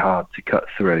very hard to cut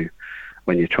through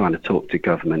when you're trying to talk to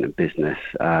government and business.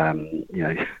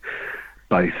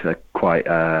 Both are quite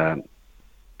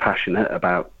passionate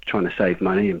about trying to save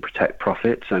money and protect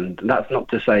profits, and that's not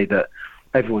to say that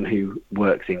everyone who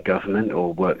works in government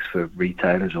or works for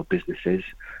retailers or businesses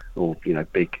or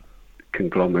big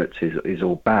conglomerates is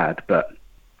all bad. But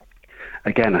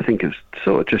again, I think it's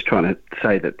sort of just trying to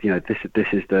say that this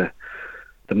is the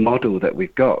model that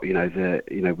we've got. The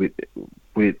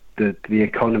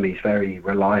economy is very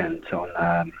reliant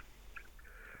on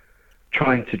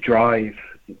trying to drive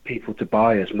people to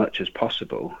buy as much as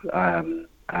possible, and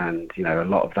a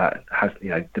lot of that has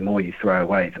the more you throw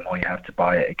away, the more you have to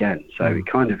buy it again. So it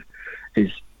kind of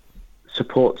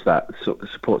supports that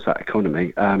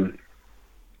economy.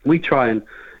 We try and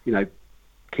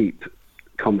keep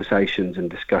conversations and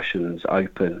discussions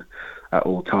open at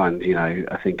all times.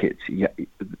 I think it's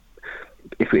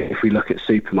if we look at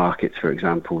supermarkets, for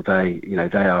example, they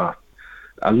are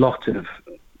a lot of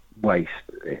waste.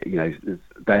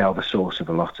 They are the source of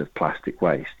a lot of plastic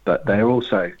waste, but they're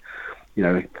also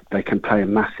they can play a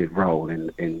massive role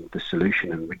in the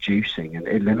solution and reducing and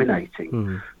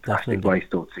eliminating plastic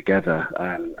waste altogether.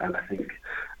 And I think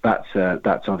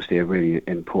that's obviously a really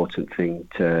important thing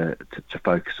to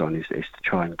focus on, is to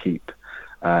try and keep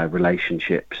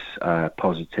relationships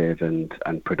positive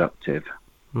and productive.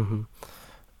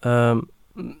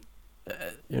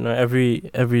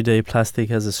 Everyday Plastic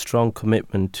has a strong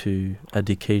commitment to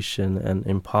education and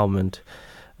empowerment.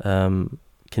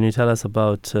 Can you tell us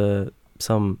about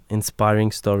some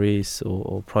inspiring stories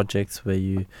or projects where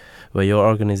your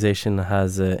organization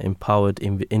has empowered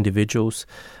individuals,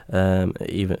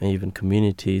 even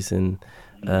communities in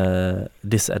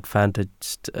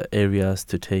disadvantaged areas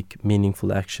to take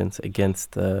meaningful actions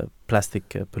against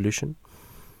plastic pollution?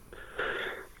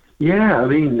 Yeah, I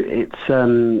mean, it's.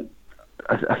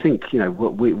 I think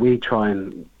we try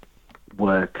and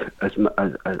work as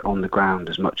on the ground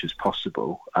as much as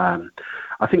possible.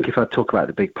 I think if I talk about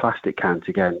the big plastic cans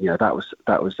again, that was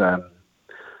it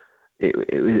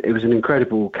was an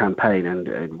incredible campaign,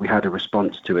 and we had a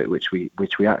response to it which we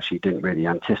actually didn't really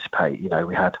anticipate.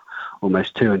 We had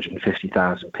almost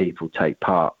 250,000 people take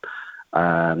part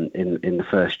in the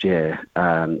first year.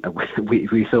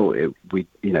 We thought if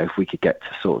we could get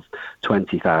to sort of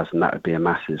 20,000, that would be a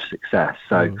massive success.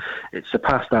 So it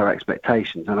surpassed our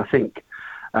expectations, and I think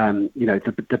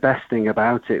the best thing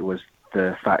about it was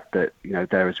the fact that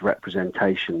there is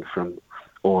representation from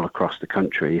all across the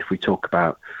country. If we talk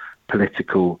about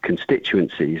political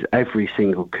constituencies, every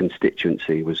single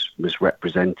constituency was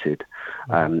represented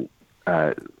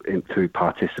through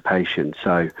participation.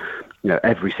 So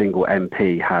every single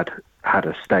MP had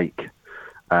a stake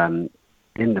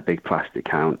in the big plastic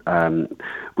count.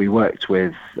 We worked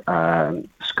with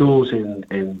schools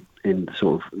in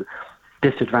sort of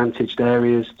disadvantaged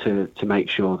areas to make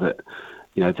sure that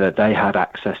that they had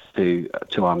access to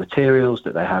our materials,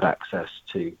 that they had access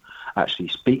to actually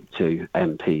speak to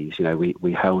MPs.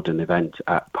 We held an event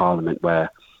at Parliament where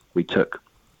we took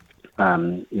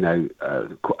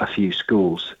a few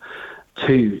schools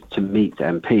to meet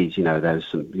MPs. There's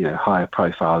some higher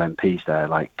profile MPs there,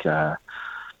 like there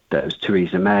was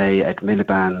Theresa May, Ed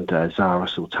Miliband, Zara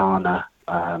Sultana.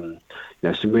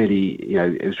 Some really,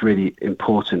 it was really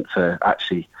important for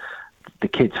actually the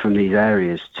kids from these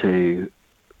areas to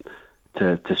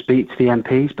speak to the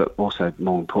MPs, but also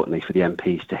more importantly for the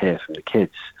MPs to hear from the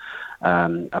kids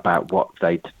about what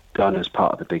they'd done as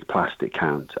part of the big plastic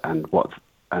count and what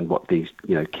these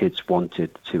kids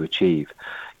wanted to achieve.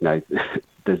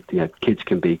 Kids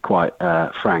can be quite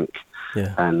frank.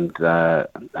 Yeah. And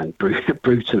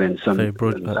brutal in some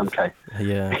cases.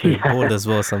 Yeah, very bold as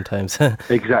well sometimes.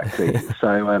 Exactly.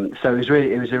 So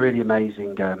it was a really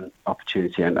amazing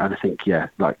opportunity, and I think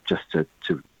just to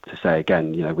say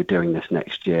again, we're doing this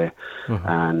next year,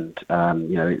 and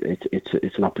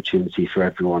it's an opportunity for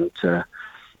everyone to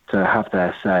have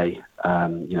their say.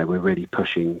 We're really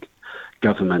pushing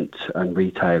government and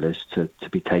retailers to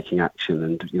be taking action,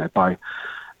 and by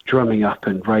drumming up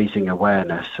and raising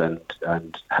awareness and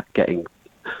getting,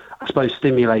 I suppose,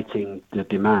 stimulating the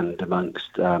demand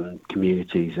amongst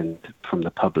communities and from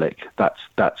the public.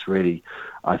 That's really,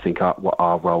 I think, what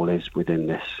our role is within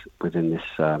this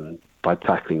by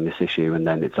tackling this issue, and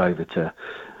then it's over to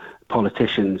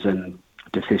politicians and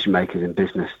decision makers in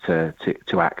business to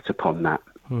act upon that.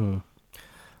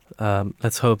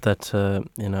 Let's hope that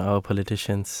our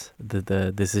politicians,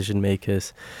 the decision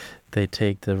makers, they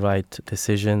take the right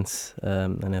decisions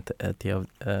and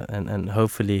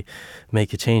hopefully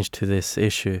make a change to this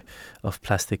issue of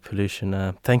plastic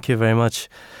pollution. Thank you very much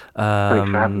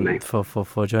Thanks for having me.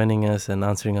 For joining us and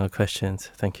answering our questions.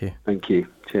 Thank you. Thank you.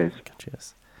 Cheers.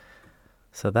 Cheers.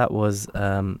 So that was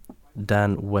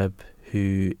Dan Webb,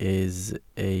 who is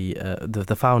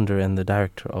the founder and the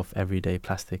director of Everyday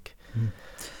Plastic.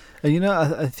 And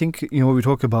I think we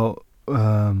talk about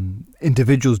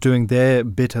individuals doing their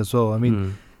bit as well. I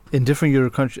mean, in different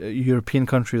European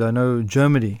countries, I know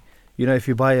Germany, if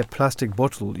you buy a plastic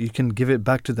bottle, you can give it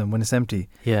back to them when it's empty.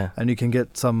 Yeah. And you can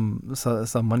get some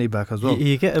money back as well.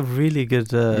 You get a really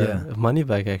good money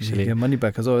back, actually. You get money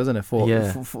back as well, isn't it?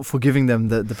 For giving them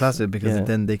the plastic, because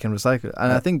then they can recycle it.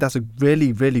 And I think that's a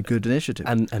really, really good initiative.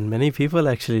 And many people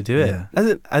actually do it.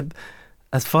 Yeah.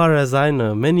 As far as I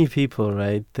know, many people,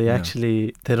 right, they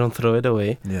don't throw it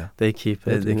away. Yeah. They keep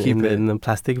it in a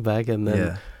plastic bag, and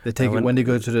then they take it when they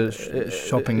go to the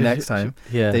shopping next time.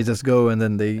 Yeah. They just go and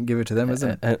then they give it to them,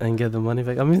 isn't it? And get the money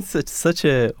back. I mean, it's such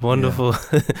a wonderful,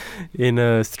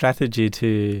 strategy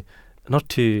to not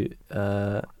to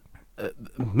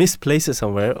misplace it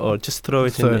somewhere or just throw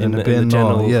it in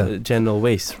the general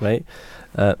waste, right?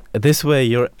 This way,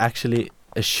 you're actually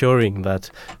assuring that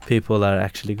people are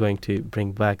actually going to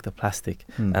bring back the plastic,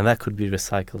 and that could be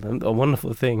recycled. And a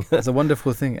wonderful thing. It's a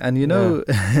wonderful thing, and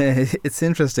it's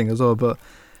interesting as well. But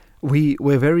we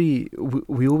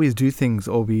always do things,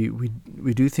 or we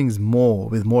do things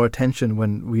with more attention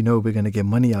when we know we're going to get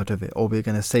money out of it, or we're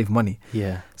going to save money.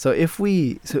 Yeah. So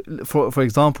for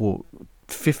example,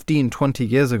 15-20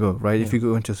 years ago, right? If you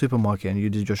go into a supermarket and you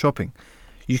did your shopping,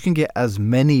 you can get as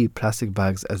many plastic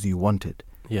bags as you wanted.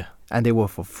 Yeah. And they were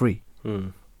for free.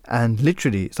 And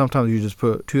literally, sometimes you just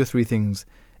put 2 or 3 things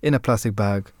in a plastic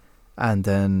bag, and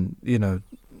then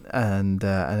and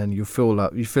then you fill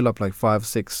up like 5,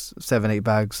 6, 7, 8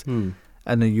 bags, and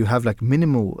then you have like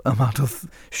minimal amount of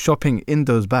shopping in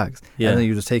those bags, and then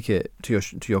you just take it to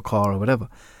your car or whatever.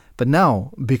 But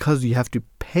now, because you have to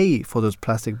pay for those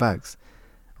plastic bags,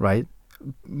 right?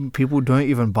 People don't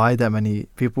even buy that many.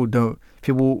 People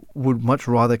would much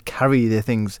rather carry their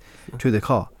things to the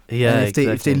car. Yeah, and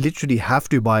if they literally have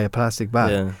to buy a plastic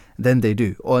bag, then they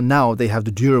do. Or now they have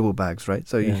the durable bags, right?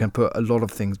 So you can put a lot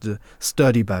of things, the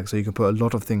sturdy bags, so you can put a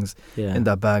lot of things in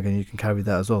that bag, and you can carry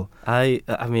that as well. I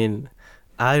mean,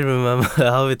 I remember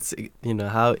how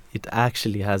how it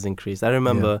actually has increased. I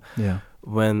remember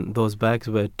when those bags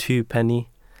were 2 penny.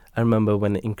 I remember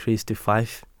when it increased to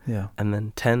 5, and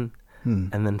then 10,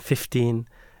 and then 15.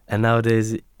 And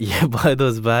nowadays, you buy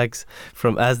those bags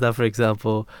from Asda, for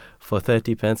example, for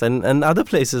 30 pence, and other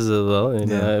places as well,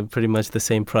 pretty much the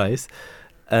same price.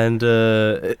 And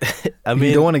I mean,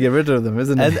 you don't want to get rid of them,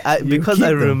 isn't it? And because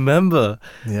I remember,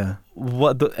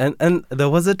 what and there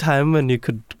was a time when you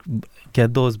could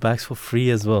get those bags for free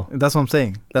as well. That's what I'm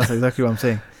saying. That's exactly what I'm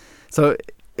saying. So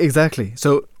exactly.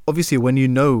 So obviously when you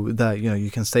know that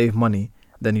you can save money,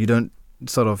 then you don't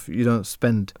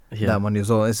spend that money as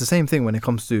well. It's the same thing when it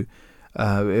comes to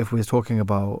if we're talking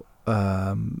about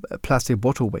plastic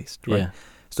bottle waste, right? Yeah.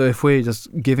 So if we're just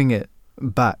giving it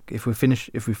back, if we finish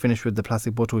with the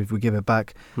plastic bottle, if we give it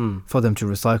back for them to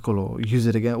recycle or use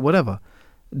it again, whatever,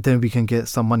 then we can get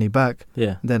some money back.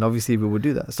 Yeah. Then obviously we would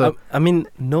do that. So I mean,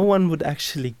 no one would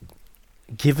actually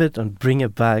give it and bring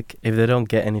it back if they don't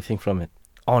get anything from it.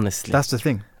 Honestly, that's the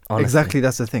thing. Honestly. Exactly,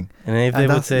 that's the thing. And if they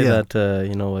would say that,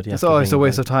 you know what, it's a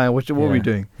waste of time. What are we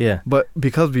doing? Yeah. But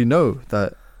because we know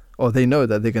that, or they know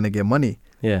that they're going to get money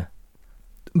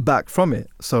back from it,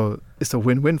 so it's a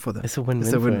win-win for them. It's a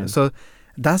win-win. For them. So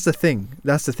that's the thing.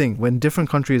 When different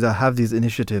countries that have these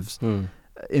initiatives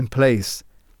in place,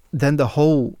 then the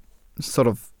whole sort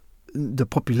of the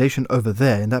population over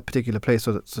there in that particular place,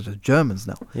 such as Germans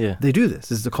now, they do this.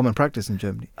 This is the common practice in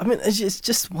Germany. I mean, it's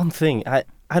just one thing. I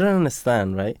don't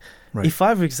understand, right? If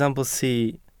I, for example,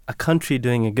 see a country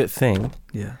doing a good thing,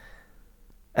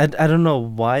 I don't know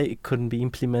why it couldn't be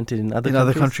implemented in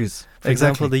other countries. For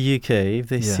example, the UK, if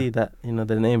they see that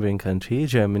the neighboring country,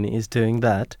 Germany, is doing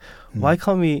that, why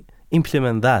can't we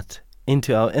implement that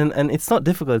into our? And it's not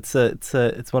difficult.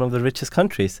 It's one of the richest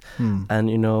countries,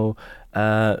 and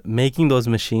making those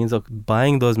machines or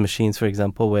buying those machines, for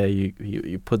example, where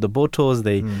you put the bottles,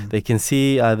 they can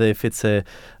see either if it's a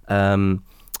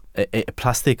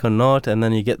plastic or not, and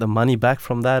then you get the money back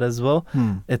from that as well.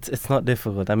 It's not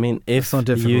difficult. I mean, if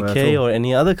the UK or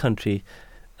any other country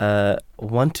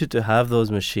wanted to have those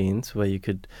machines where you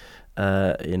could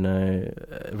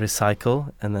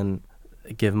recycle and then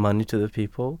give money to the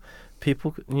people,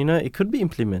 it could be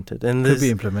implemented. And could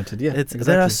be implemented, exactly.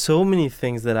 There are so many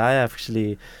things that I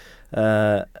actually,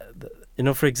 for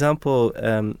example,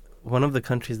 one of the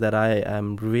countries that I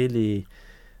am really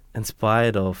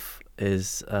inspired of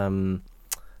is one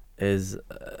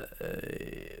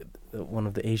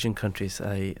of the Asian countries.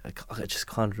 I just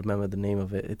can't remember the name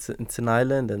of it. It's an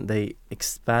island, and they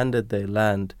expanded their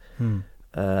land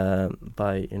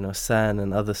by sand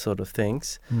and other sort of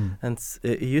things, and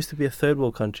it used to be a third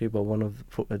world country, but one of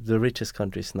the richest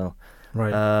countries now.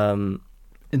 Right.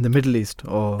 In the Middle East,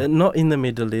 or not in the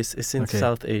Middle East. It's in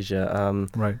South Asia.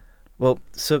 Right. Well,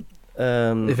 so.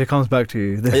 If it comes back to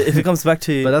you.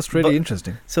 But that's really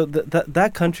interesting. So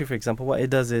that country, for example, what it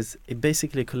does is it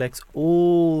basically collects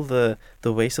all the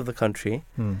waste of the country.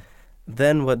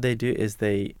 Then what they do is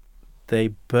they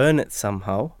burn it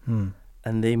somehow,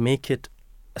 and they make it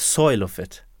a soil of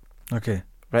it. Okay.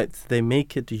 Right? They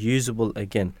make it usable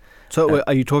again. So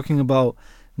are you talking about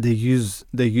they use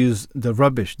the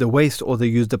rubbish, the waste, or they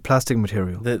use the plastic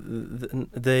material?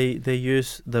 They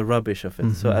use the rubbish of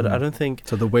it. So I don't think.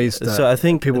 So the waste. So I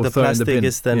think people the plastic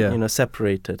is then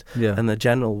separated, and the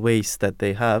general waste that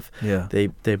they have,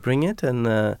 they bring it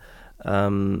and.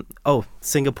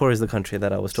 Singapore is the country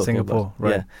that I was talking about. Singapore,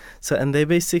 right? Yeah. So and they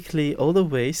basically all the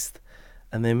waste,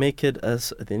 and they make it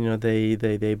as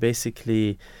they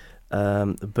basically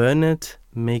burn it,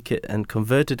 make it, and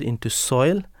convert it into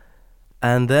soil.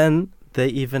 And then they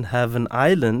even have an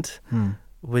island,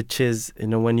 which is,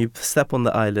 when you step on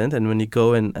the island and when you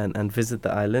go and visit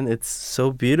the island, it's so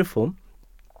beautiful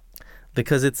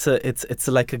because it's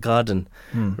like a garden,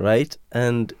 right?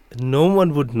 And no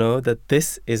one would know that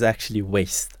this is actually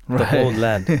waste, the whole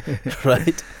land,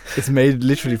 right? It's made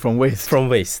literally from waste. From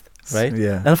waste, right?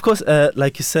 Yeah. And of course,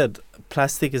 like you said,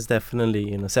 plastic is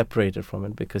definitely, separated from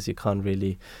it because you can't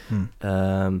really...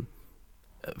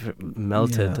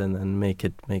 melt it and make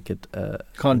it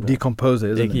can't decompose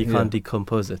it, isn't it? You can't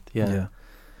decompose it. Yeah.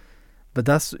 But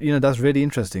that's that's really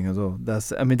interesting as well. That's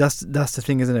the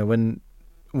thing, isn't it?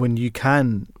 When you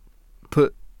can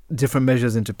put different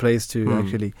measures into place to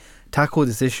actually tackle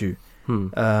this issue.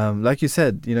 Like you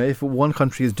said, if one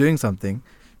country is doing something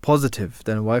positive,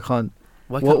 then why can't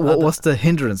what's the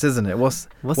hindrance, isn't it? What's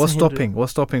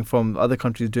stopping from other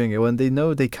countries doing it when they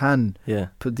know they can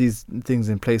put these things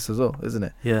in place as well, isn't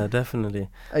it? Yeah, definitely.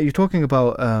 You're talking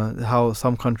about how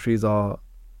some countries are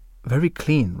very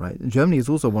clean, right? Germany is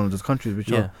also one of those countries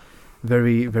which are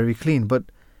very, very clean. But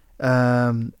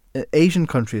Asian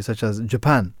countries such as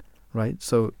Japan, right?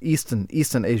 So Eastern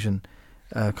Asian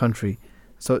country.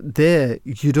 So there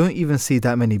you don't even see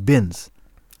that many bins.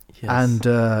 Yes. And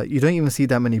you don't even see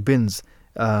that many bins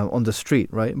on the street,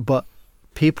 right? But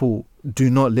people do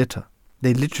not litter.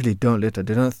 They literally don't litter.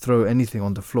 They don't throw anything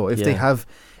on the floor. If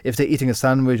they're eating a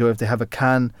sandwich or if they have a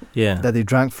can that they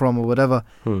drank from or whatever,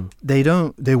 they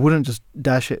wouldn't just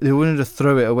dash it. They wouldn't just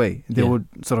throw it away. They would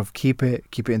sort of keep it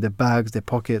in their bags, their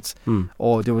pockets,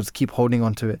 or they would keep holding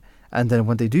onto it. And then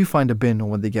when they do find a bin or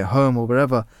when they get home or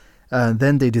wherever, and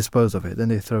then they dispose of it. Then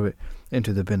they throw it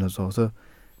into the bin as well. So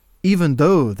even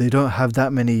though they don't have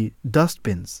that many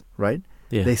dustbins, right?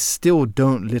 Yeah. They still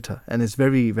don't litter, and it's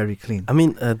very, very clean. I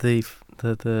mean,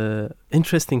 the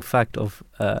interesting fact of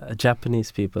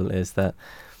Japanese people is that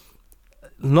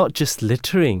not just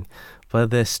littering,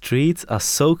 but their streets are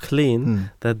so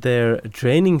clean that their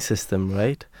draining system,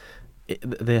 right?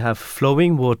 They have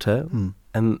flowing water,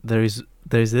 and there is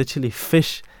literally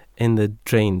fish in the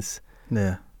drains.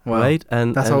 Yeah, wow. Right,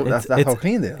 and that's how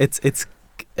clean they are.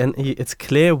 It's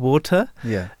clear water.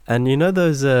 Yeah, and you know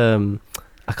those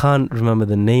I can't remember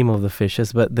the name of the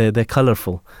fishes, but they're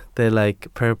colorful. They're like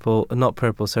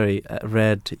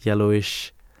red,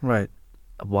 yellowish, right,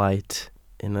 white.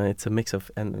 You know, it's a mix of,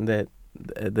 and they're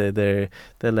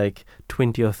like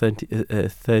 20 or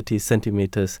 30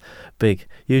 centimeters big.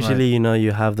 Usually, right. You know,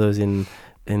 you have those in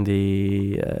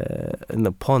the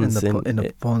ponds. In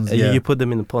the ponds, yeah. You put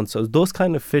them in the ponds. So those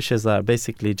kind of fishes are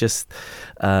basically just,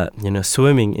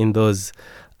 swimming in those,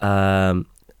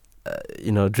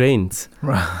 drains.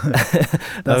 Right.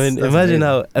 I mean, imagine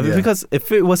how, because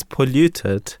if it was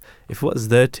polluted, if it was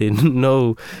dirty,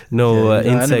 no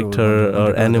insect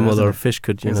or animal or fish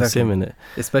could swim in it.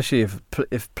 Especially if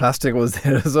plastic was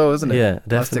there as well, isn't it? Yeah, definitely.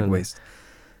 Plastic waste.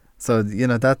 So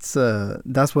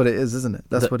that's what it is, isn't it?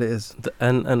 That's what it is.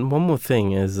 And one more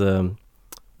thing is,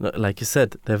 like you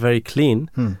said, they're very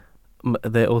clean.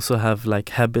 They also have like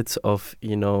habits of,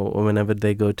 whenever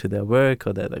they go to their work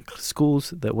or their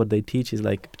schools, that what they teach is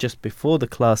like just before the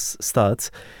class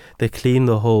starts, they clean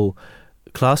the whole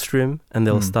classroom and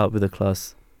they'll start with the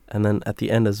class, and then at the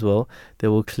end as well they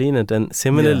will clean it. And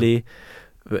similarly,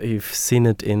 you've seen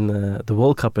it in the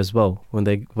World Cup as well when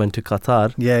they went to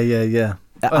Qatar. Yeah.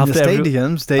 After the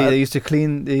stadiums, they used to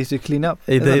clean. They used to clean up.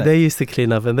 They used to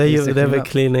clean up, and they were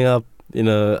cleaning up.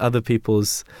 Other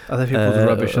people's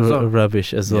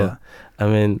rubbish as well. I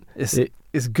mean, it's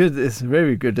good. It's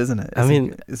very good, isn't it?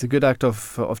 It's a good act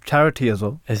of charity as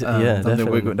well.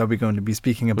 That we're going to be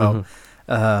speaking about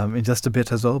in just a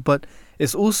bit as well. But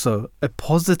it's also a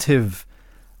positive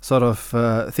sort of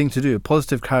thing to do, a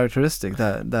positive characteristic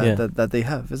that they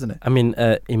have, isn't it? I mean,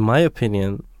 in my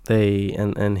opinion, they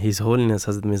and His Holiness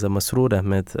Hazrat Mirza Masroor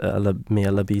Ahmed, may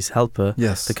Allah be his helper,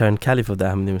 the current Caliph of the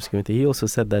Ahmadi Muslim community, he also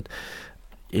said that,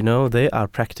 they are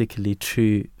practically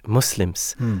true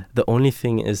Muslims. The only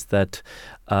thing is that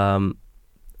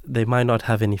they might not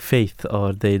have any faith,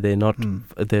 or they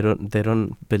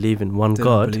don't believe in one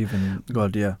God. They don't believe in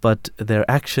God, yeah. But their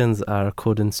actions are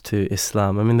accordance to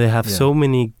Islam. I mean, they have so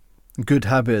many good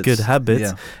habits,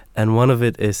 and one of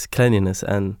it is cleanliness.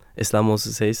 And Islam also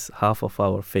says half of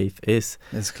our faith is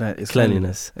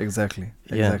cleanliness. Exactly.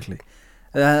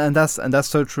 And that's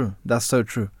so true. That's so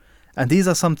true. And these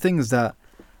are some things that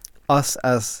us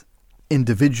as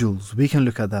individuals, we can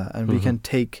look at that and we can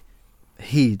take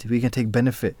heed, we can take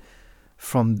benefit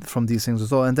from these things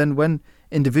as well. And then when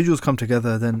individuals come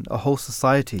together, then a whole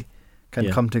society can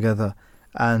come together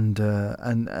and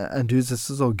do this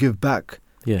as well, give back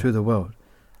to the world.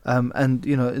 And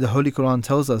the Holy Quran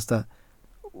tells us that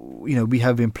we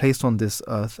have been placed on this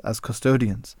earth as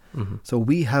custodians. So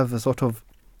we have a sort of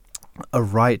a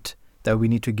right that we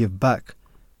need to give back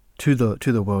to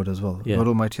the world as well. God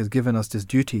Almighty has given us this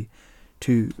duty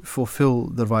to fulfill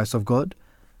the rights of God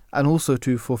and also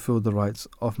to fulfill the rights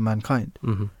of mankind.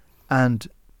 And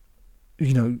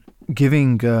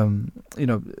giving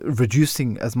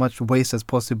reducing as much waste as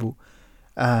possible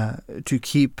to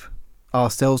keep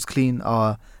ourselves clean,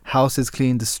 our houses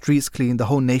clean, the streets clean, the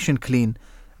whole nation clean.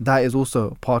 That is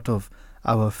also part of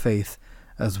our faith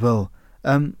as well.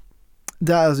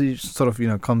 That as it sort of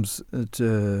comes to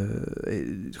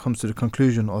the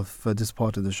conclusion of this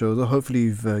part of the show. So hopefully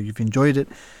you've enjoyed it.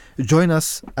 Join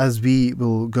us as we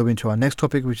will go into our next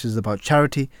topic, which is about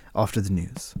charity, after the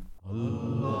news.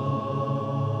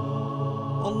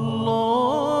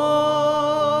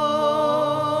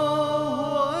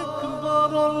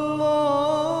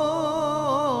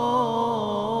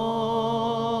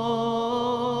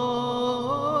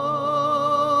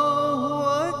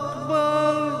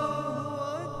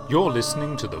 You're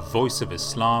listening to the Voice of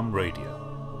Islam Radio,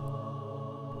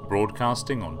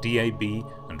 broadcasting on DAB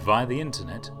and via the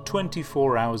internet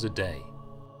 24 hours a day.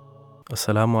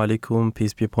 Assalamu alaikum,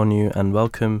 peace be upon you, and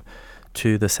welcome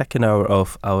to the second hour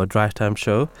of our DriveTime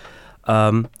show.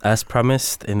 As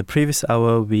promised, in the previous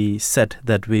hour, we said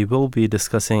that we will be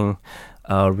discussing,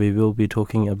 we will be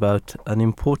talking about an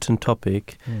important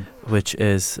topic, which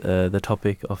is the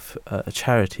topic of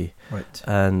charity, right?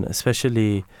 And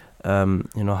especially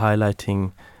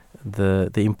highlighting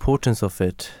the importance of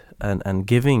it and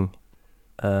giving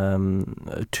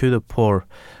to the poor.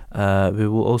 We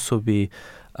will also be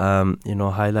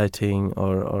highlighting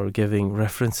or giving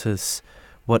references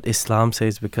what Islam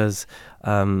says, because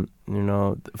the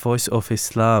Voice of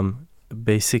Islam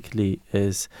basically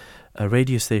is a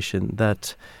radio station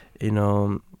that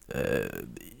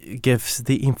gives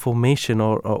the information,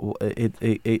 or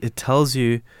it tells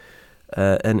you,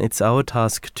 and it's our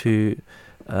task to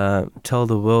tell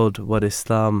the world what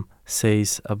Islam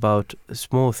says about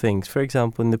small things. For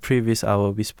example, in the previous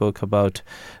hour we spoke about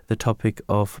the topic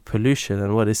of pollution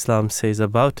and what Islam says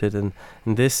about it, and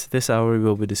in this hour we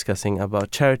will be discussing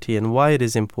about charity and why it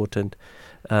is important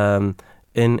in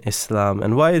Islam,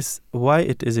 and why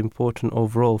it is important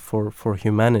overall for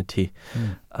humanity.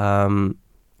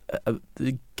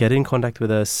 Get in contact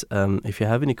with us. If you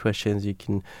have any questions, you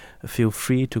can feel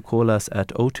free to call us at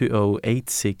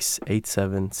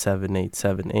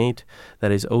 020-8687-7878.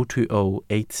 That is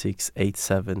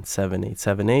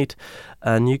 020-8687-7878.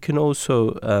 And you can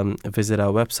also visit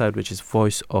our website, which is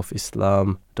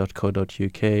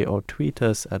voiceofislam.co.uk, or tweet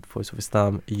us at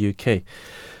voiceofislamuk.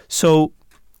 So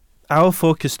our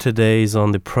focus today is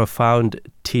on the profound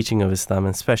teaching of Islam,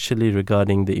 and especially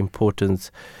regarding the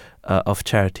importance of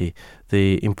charity,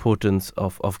 the importance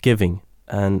of giving.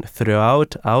 And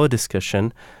throughout our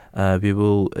discussion, we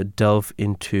will delve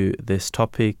into this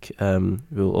topic.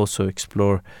 We'll also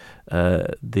explore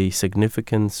the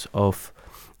significance of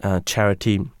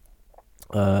charity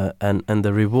and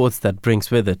the rewards that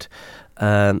brings with it,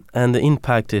 and the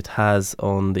impact it has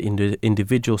on the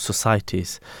individual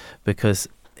societies, because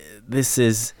this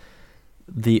is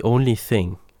the only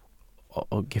thing,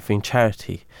 or giving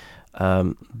charity,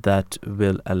 that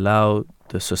will allow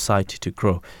the society to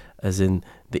grow, as in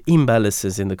the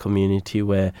imbalances in the community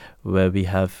where we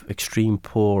have extreme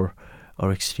poor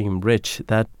or extreme rich,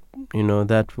 that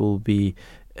will be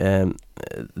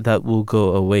that will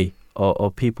go away, or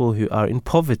people who are in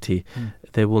poverty,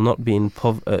 they will not be in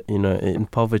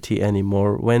poverty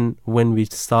anymore when we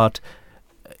start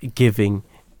giving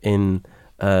in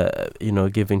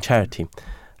giving charity.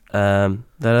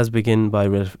 Let us begin by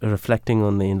reflecting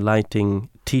on the enlightening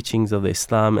teachings of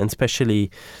Islam, and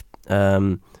especially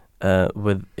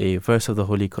with a verse of the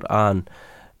Holy Quran.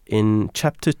 In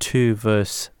chapter 2,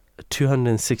 verse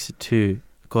 262,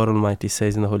 God Almighty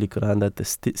says in the Holy Quran that the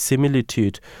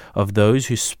similitude of those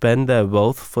who spend their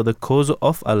wealth for the cause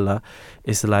of Allah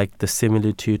is like the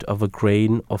similitude of a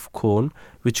grain of corn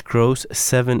which grows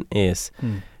 7 ears.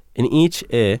 In each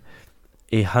ear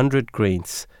 100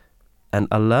 grains, and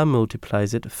Allah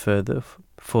multiplies it further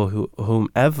for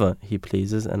whomever He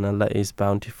pleases, and Allah is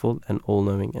bountiful and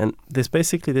all-knowing. And this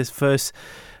verse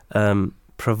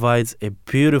provides a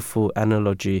beautiful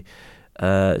analogy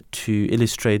to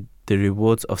illustrate the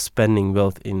rewards of spending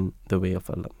wealth in the way of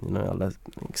Allah. Allah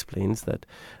explains that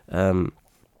when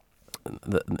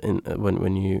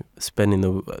you spend in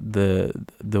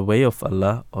the way of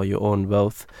Allah, or your own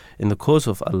wealth in the cause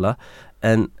of Allah,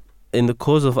 and in the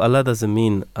cause of Allah doesn't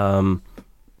mean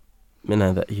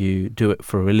that you do it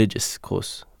for a religious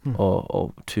cause,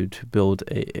 or to build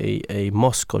a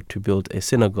mosque, or to build a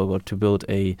synagogue, or to build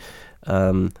or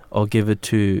give it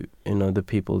to the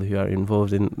people who are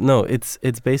involved in. No, it's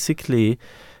basically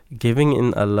giving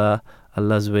in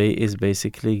Allah's way is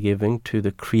basically giving to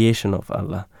the creation of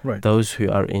Allah, right, those who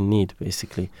are in need,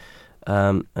 basically.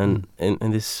 And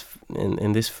in this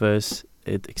verse,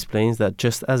 it explains that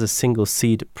just as a single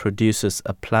seed produces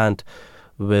a plant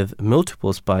with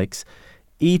multiple spikes,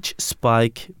 each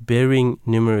spike bearing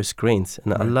numerous grains,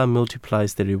 and Allah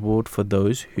multiplies the reward for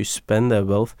those who spend their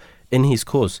wealth in His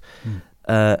cause.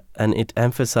 And it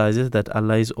emphasizes that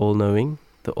Allah is all-knowing,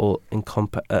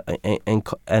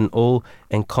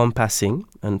 all-encompassing,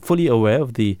 and fully aware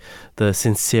of the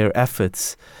sincere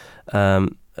efforts,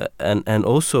 and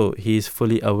also He is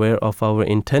fully aware of our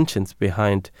intentions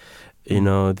behind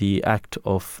the act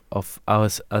of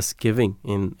us giving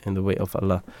in the way of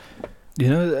Allah.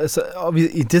 So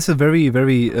obviously this is very,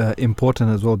 very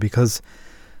important as well, because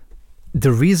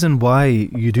the reason why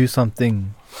you do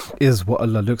something is what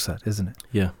Allah looks at, isn't it?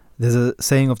 Yeah. There's a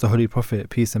saying of the Holy Prophet,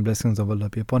 peace and blessings of Allah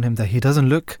be upon him, that he doesn't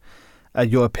look at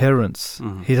your appearance.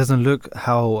 He doesn't look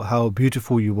how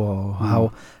beautiful you are, or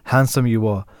how handsome you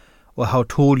are, or how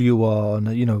tall you are,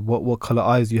 and what color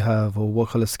eyes you have, or what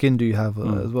color skin do you have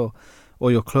as well,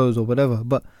 or your clothes, or whatever.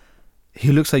 But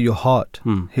He looks at your heart.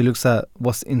 He looks at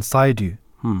what's inside you.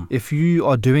 If you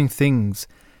are doing things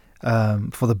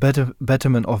for the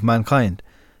betterment of mankind,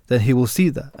 then He will see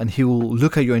that, and He will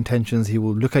look at your intentions. He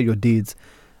will look at your deeds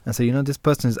and say, this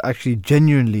person is actually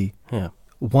genuinely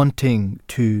wanting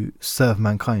to serve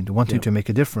mankind, wanting to make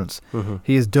a difference.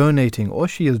 He is donating, or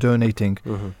she is donating,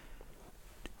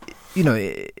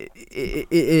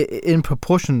 in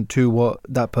proportion to what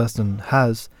that person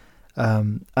has,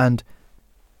 and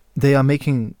they are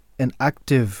making an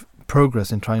active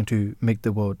progress in trying to make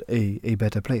the world a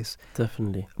better place.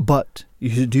 Definitely. But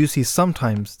you do see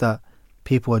sometimes that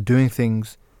people are doing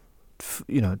things,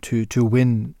 to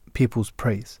win people's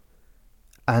praise.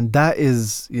 And that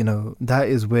is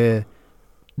where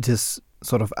this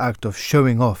sort of act of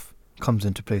showing off comes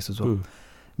into place as well.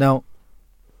 Now,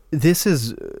 this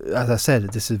is, as I said,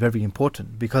 this is very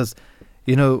important because,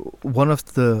 one of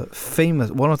the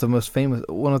famous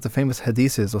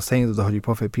hadiths or sayings of the Holy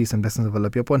Prophet, peace and blessings of Allah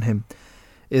be upon him,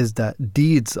 is that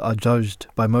deeds are judged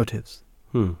by motives.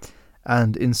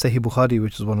 And in Sahih Bukhari,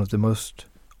 which is one of the most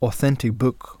authentic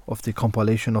book of the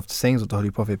compilation of the sayings of the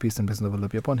Holy Prophet, peace and blessings of Allah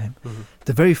be upon him,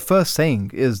 the very first saying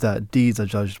is that deeds are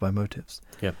judged by motives.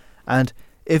 And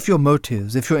if your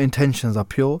motives, if your intentions are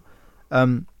pure,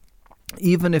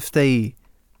 even if they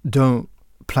don't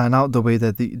plan out the way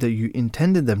that you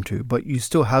intended them to, but you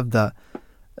still have that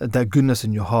goodness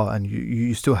in your heart, and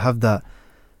you still have that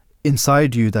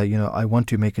inside you that I want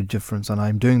to make a difference, and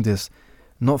I'm doing this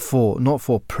not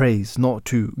for praise, not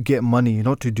to get money,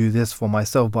 not to do this for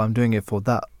myself, but I'm doing it for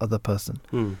that other person.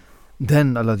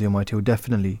 Then Allah the Almighty will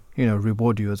definitely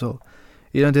reward you as well.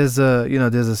 There's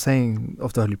a saying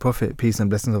of the Holy Prophet, peace and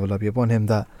blessings of Allah be upon him,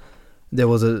 that there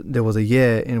was a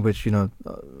year in which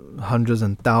hundreds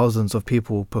and thousands of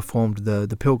people performed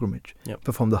the pilgrimage,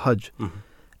 performed the Hajj,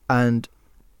 and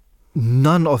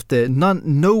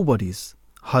nobody's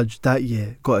Hajj that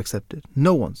year got accepted.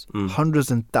 No one's. Hundreds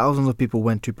and thousands of people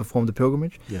went to perform the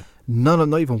pilgrimage. Not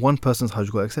even one person's Hajj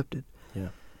got accepted.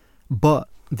 But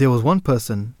there was one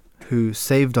person who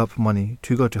saved up money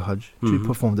to go to Hajj, to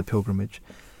perform the pilgrimage,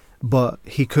 but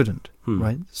he couldn't.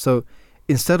 Right. So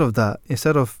instead of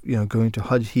going to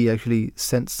Hajj, he actually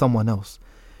sent someone else.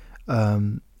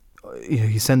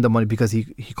 He sent the money because he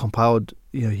compiled.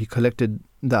 He collected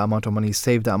that amount of money, he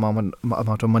saved that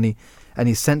amount of money, and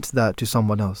he sent that to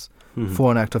someone else for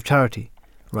an act of charity,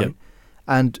 right?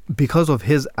 And because of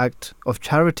his act of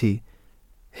charity,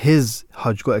 his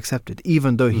Hajj got accepted,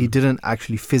 even though he didn't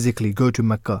actually physically go to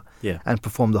Mecca and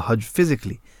perform the Hajj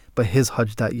physically. But his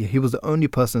Hajj that year, he was the only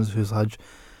person whose Hajj,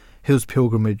 his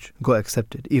pilgrimage got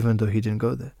accepted, even though he didn't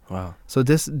go there. Wow. So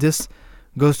this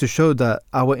goes to show that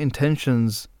our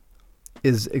intentions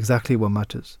is exactly what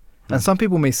matters. And some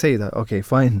people may say that, okay,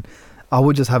 fine, I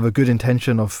would just have a good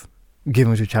intention of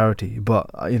giving to charity, but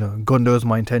God knows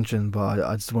my intention, but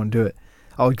I just won't do it.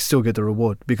 I would still get the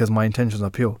reward because my intentions are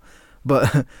pure.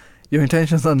 But your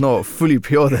intentions are not fully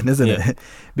pure then, isn't it?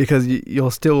 Because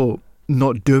you're still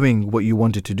not doing what you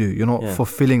wanted to do. You're not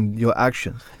fulfilling your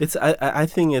actions. I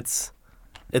think it's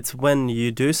when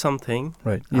you do something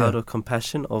out of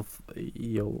compassion of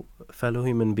your fellow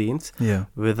human beings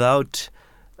without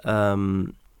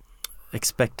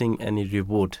expecting any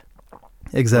reward.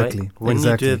 Exactly. Right? When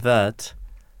you do that,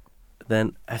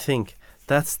 then I think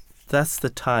that's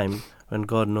the time when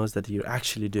God knows that you're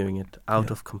actually doing it out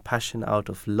of compassion, out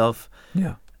of love.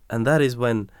 And that is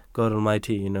when God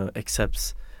Almighty,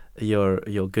 accepts your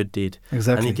good deed.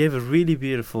 Exactly. And he gave a really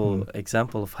beautiful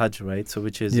example of Hajj, right? So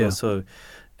which is also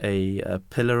a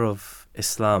pillar of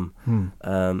Islam,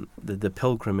 the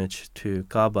pilgrimage to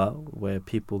Kaaba, where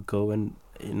people go and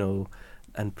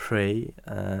and pray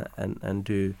and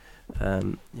do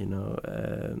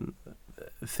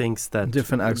things that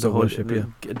different acts of worship,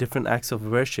 different acts of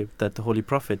worship that the Holy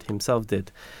Prophet himself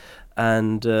did,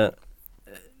 and the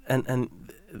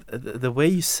way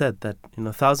you said that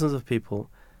thousands of people,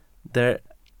 their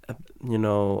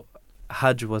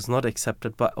Hajj was not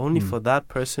accepted, but only for that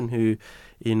person who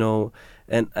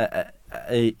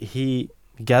he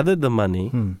gathered the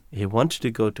money. He wanted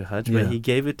to go to Hajj, but he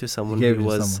gave it to someone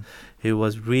who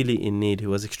was really in need, who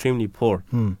was extremely poor,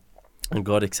 and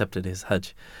God accepted his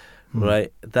Hajj.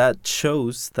 Right? That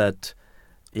shows that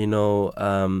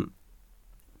even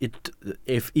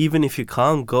if you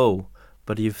can't go,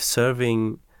 but you're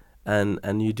serving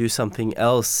and you do something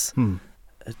else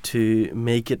to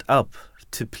make it up,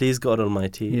 to please God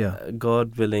Almighty,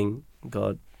 God willing,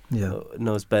 God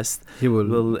knows best. He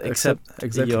will accept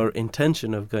your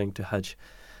intention of going to Hajj.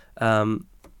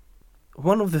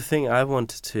 One of the things I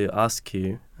wanted to ask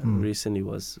you recently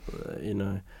was,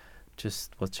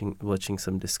 just watching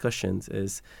some discussions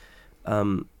is,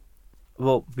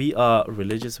 we are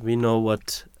religious. We know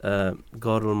what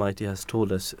God Almighty has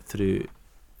told us through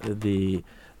the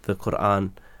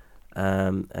Quran,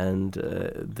 and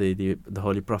the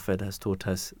Holy Prophet has taught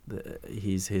us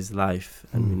his life,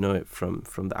 and we know it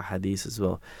from the ahadith as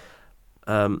well.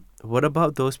 What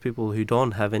about those people who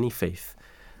don't have any faith,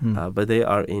 but they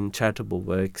are in charitable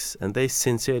works, and they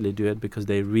sincerely do it because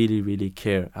they really, really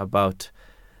care about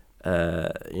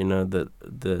the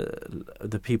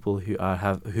people who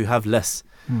have less?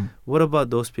 What about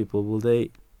those people? Will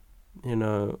they,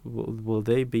 will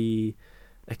they be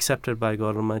accepted by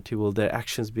God Almighty? Will their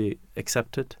actions be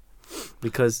accepted?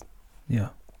 Because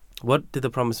what did the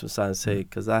Promised Messiah say?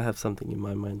 Because I have something in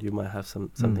my mind, you might have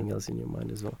something else in your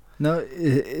mind as well. No,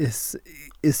 it's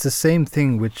the same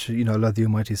thing which Allah the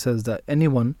Almighty says, that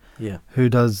anyone who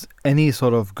does any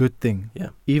sort of good thing,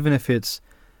 even if it's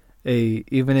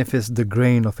the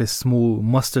grain of a small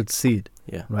mustard seed,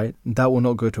 right, that will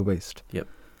not go to waste.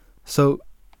 So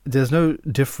there's no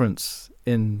difference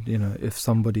in if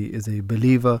somebody is a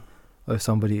believer or if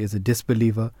somebody is a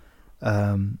disbeliever,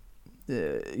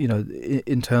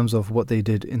 in terms of what they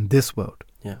did in this world,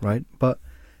 right? But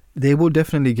they will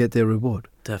definitely get their reward.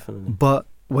 Definitely. But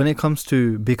when it comes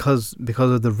to because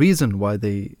of the reason why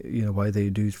they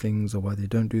do things or why they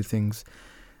don't do things,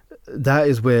 that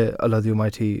is where Allah the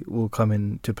Almighty will come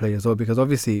into play as well. Because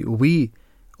obviously we,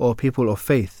 or people of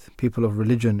faith, people of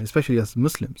religion, especially as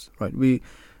Muslims, right?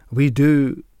 We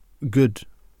do good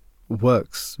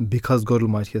works because God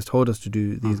Almighty has told us to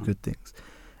do these good things,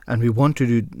 and we want to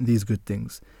do these good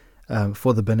things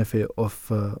for the benefit of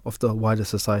the wider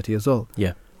society as well.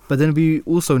 But then we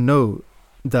also know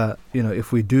that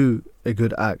if we do a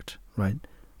good act, right,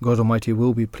 God Almighty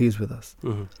will be pleased with us.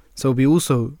 So we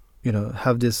also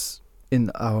have this in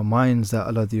our minds, that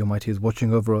Allah the Almighty is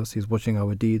watching over us. He's watching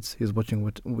our deeds. He's watching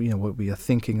what we are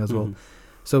thinking as well.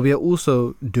 So we are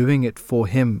also doing it for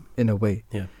Him in a way.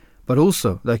 But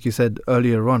also, like you said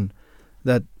earlier on,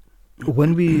 that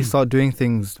when we start doing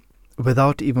things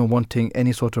without even wanting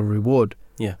any sort of reward,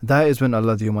 that is when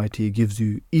Allah the Almighty gives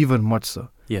you even much so.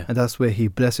 And that's where He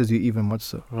blesses you even much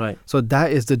so. Right. So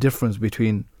that is the difference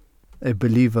between a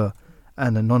believer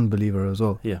and a non-believer as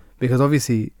well. Because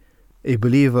obviously a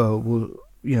believer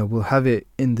will have it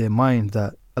in their mind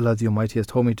that Allah the Almighty has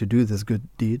told me to do this good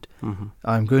deed.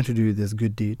 I'm going to do this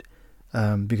good deed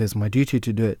because it's my duty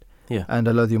to do it. And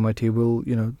Allah the Almighty will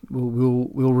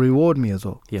reward me as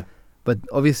well. But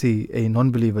obviously a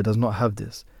non-believer does not have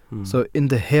this. So in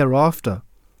the hereafter,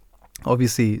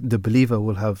 obviously the believer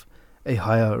will have a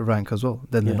higher rank as well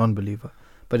than the non-believer.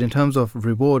 But in terms of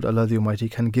reward, Allah the Almighty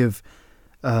can give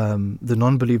the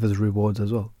non-believers rewards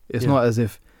as well. It's not as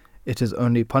if it is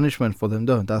only punishment for them.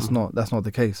 No, that's not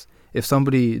the case. If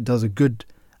somebody does a good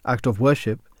act of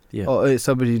worship, or if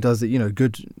somebody does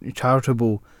good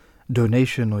charitable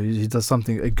donation, or he does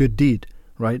a good deed,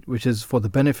 right, which is for the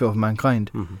benefit of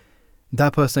mankind,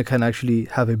 that person can actually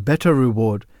have a better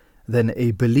reward than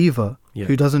a believer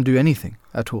who doesn't do anything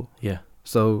at all.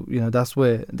 So that's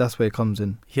where it comes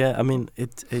in. I mean,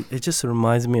 it just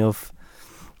reminds me of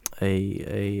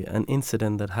an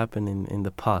incident that happened in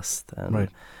the past,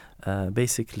 and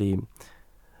basically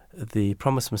the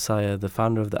Promised Messiah, the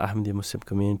founder of the Ahmadi Muslim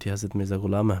community, Hazrat Mirza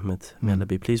Ghulam Ahmed, may Allah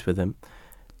be pleased with him,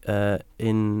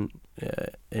 in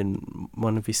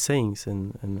one of his sayings,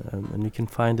 and you can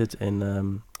find it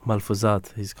in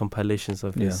Malfuzat, his compilations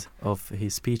of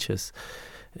his speeches.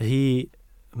 He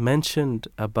mentioned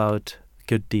about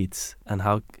good deeds and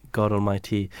how God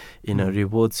Almighty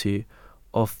rewards you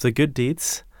of the good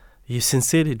deeds. You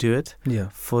sincerely do it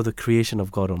for the creation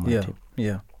of God Almighty.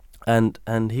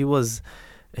 And he was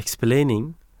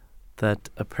explaining that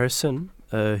a person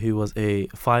who was a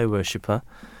fire worshipper,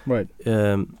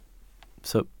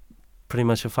 so pretty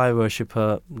much a fire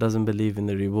worshipper doesn't believe in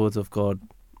the rewards of God,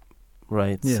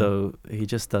 right? So he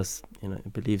just does,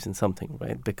 believes in something,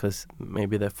 right? Because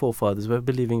maybe their forefathers were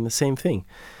believing in the same thing.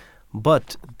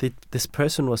 But this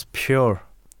person was pure,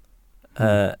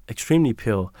 extremely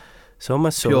pure, so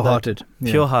much so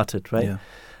pure-hearted, right?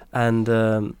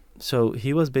 And so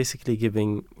he was basically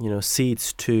giving,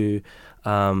 seeds to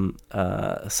some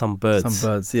birds. Some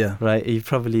birds, right? You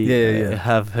probably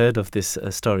have heard of this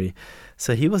story.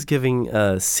 So he was giving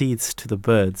seeds to the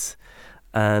birds,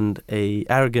 and a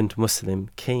arrogant Muslim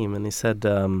came and he said,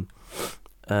 I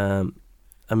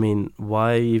mean,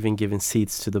 why are you even giving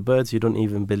seeds to the birds? You don't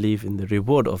even believe in the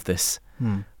reward of this,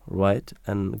 right?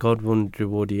 And God won't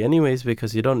reward you anyways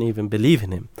because you don't even believe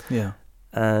in Him.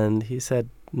 And he said,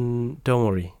 don't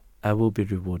worry, I will be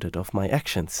rewarded of my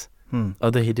actions.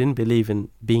 Although he didn't believe in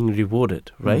being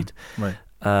rewarded, right?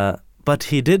 But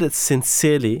he did it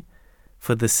sincerely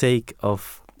for the sake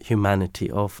of, humanity,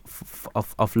 of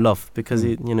love, because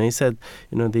he said,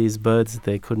 these birds,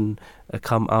 they couldn't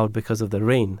come out because of the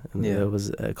rain, and there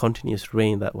was a continuous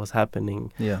rain that was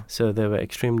happening. So they were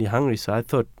extremely hungry. So I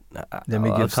thought,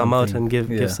 I'll come out and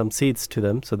give some seeds to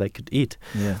them so they could eat.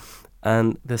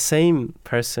 And the same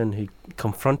person who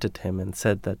confronted him and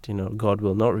said that God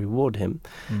will not reward him,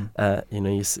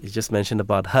 you just mentioned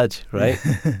about Hajj, right?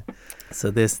 So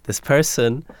this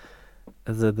person,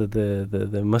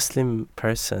 the Muslim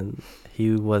person,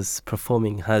 he was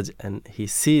performing Hajj, and he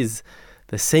sees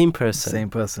the same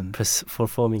person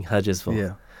performing Hajj as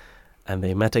well. And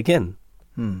they met again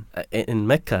in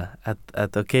Mecca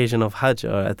at the occasion of Hajj,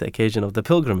 or at the occasion of the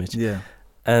pilgrimage.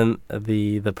 And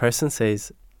the person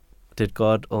says, did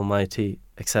God Almighty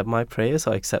accept my prayers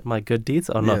or accept my good deeds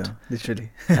or not?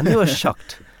 Literally. And he was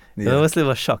shocked. The Muslim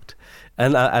was shocked.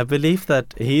 And I believe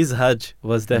that his Hajj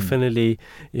was definitely,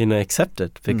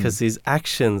 accepted, because his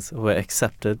actions were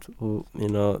accepted,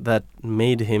 that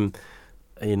made him,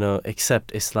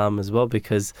 accept Islam as well,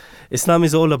 because Islam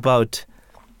is all about,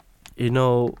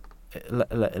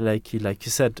 like you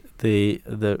said,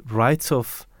 the rights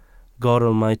of God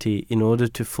Almighty. In order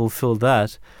to fulfill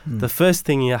that, the first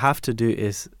thing you have to do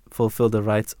is fulfill the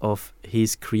rights of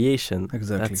His creation.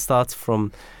 Exactly. That starts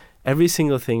from every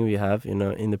single thing we have.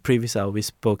 In the previous hour we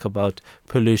spoke about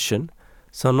pollution,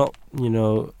 so not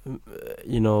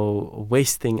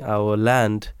wasting our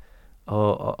land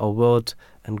or our world,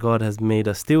 and God has made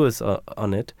us stewards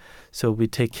on it, so we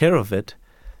take care of it.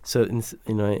 So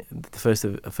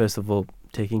first of all,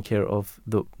 taking care of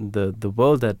the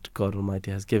world that God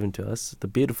Almighty has given to us, the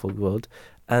beautiful world,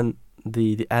 and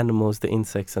the animals, the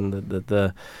insects, and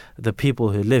the people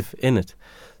who live in it.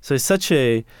 So it's such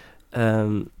a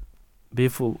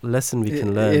beautiful lesson we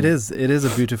can learn. It is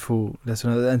a beautiful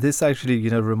lesson, and this actually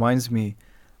reminds me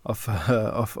of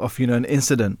an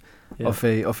incident of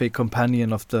a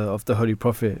companion of the Holy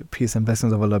Prophet, peace and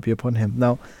blessings of Allah be upon him.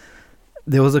 Now,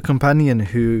 there was a companion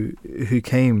who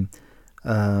came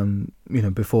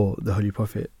before the Holy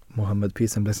Prophet Muhammad,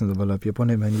 peace and blessings of Allah be upon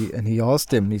him, and he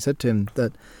asked him, he said to him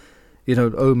that,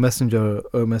 O messenger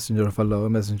of Allah, O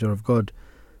messenger of God,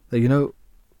 that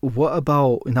what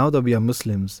about, now that we are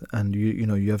Muslims, and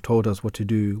you have told us what to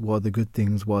do, what are the good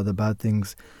things, what are the bad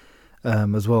things,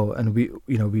 as well, and we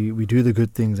do the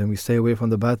good things and we stay away from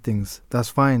the bad things, that's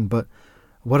fine, but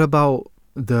what about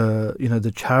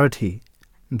the charity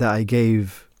that I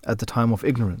gave at the time of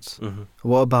ignorance?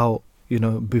 What about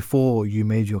before you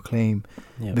made your claim,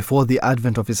 before the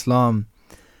advent of Islam?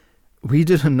 We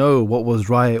didn't know what was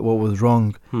right, what was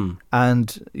wrong.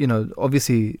 And,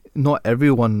 obviously not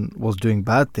everyone was doing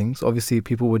bad things. Obviously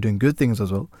people were doing good things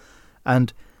as well.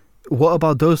 And what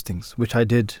about those things which I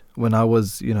did when I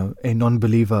was, a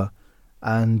non-believer,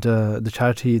 and the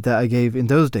charity that I gave in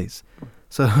those days?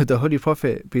 So the Holy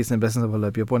Prophet, peace and blessings of Allah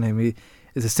be upon him,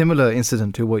 is a similar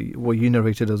incident to what you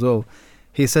narrated as well.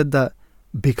 He said that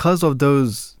because of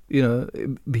those, he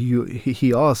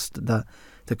asked that,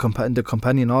 the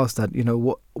companion asked that,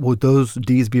 what would those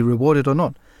deeds be rewarded or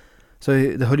not?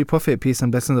 So the Holy Prophet, peace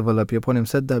and blessings of Allah be upon him,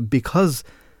 said that because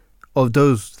of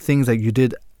those things that you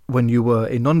did when you were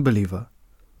a non-believer,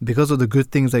 because of the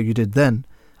good things that you did then,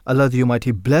 Allah the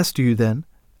Almighty blessed you then,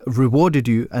 rewarded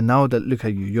you, and now that look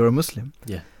at you, you're a Muslim.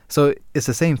 So it's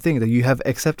the same thing, that you have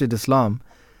accepted Islam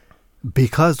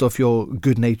because of your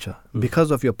good nature,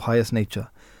 because of your pious nature,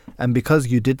 and because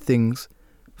you did things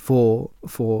for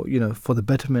the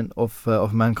betterment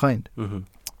of mankind.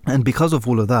 And because of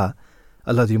all of that,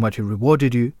 Allah the Almighty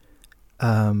rewarded you,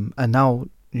 and now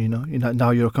now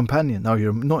you're a companion. Now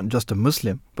you're not just a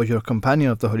Muslim, but you're a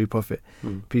companion of the Holy Prophet,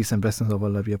 peace and blessings of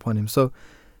Allah be upon him. So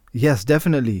yes,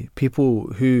 definitely, people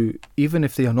who, even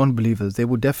if they are non-believers, they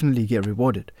will definitely get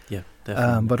rewarded.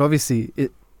 Definitely. But obviously,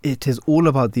 it is all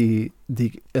about the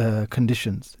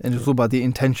conditions, and it's all about the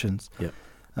intentions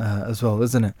as well,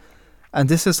 isn't it? And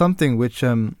this is something which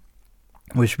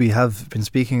we have been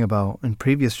speaking about in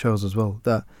previous shows as well,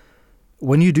 that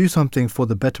when you do something for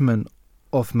the betterment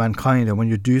of mankind, and when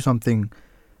you do something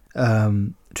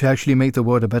to actually make the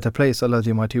world a better place, Allah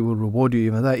the Almighty will reward you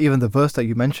even that. Even the verse that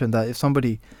you mentioned, that if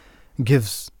somebody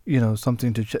gives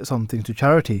something to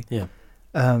charity,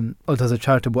 or does a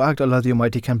charitable act, Allah the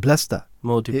Almighty can bless that,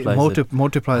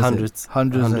 multiplies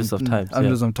hundreds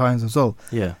of times as well.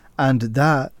 And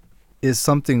that is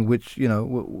something which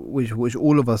which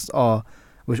all of us are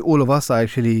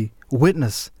actually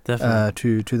witness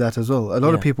to that as well. A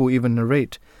lot of people even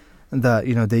narrate that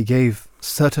they gave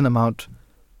certain amount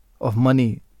of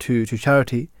money to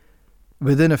charity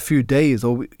within a few days,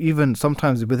 or even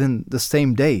sometimes within the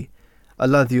same day.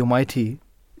 Allah the Almighty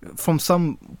from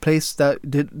some place that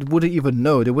they wouldn't even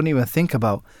know, they wouldn't even think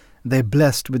about, they're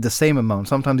blessed with the same amount,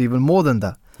 sometimes even more than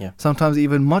that. Yeah. Sometimes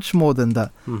even much more than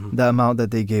that, the amount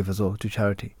that they gave as well to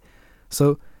charity.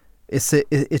 So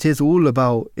it is all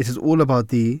about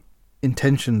the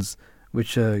intentions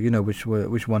which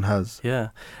which one has. Yeah,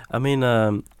 I mean,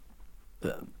 I'm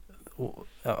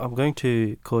going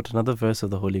to quote another verse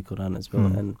of the Holy Quran as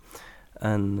well,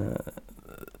 and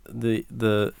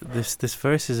this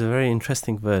verse is a very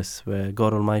interesting verse where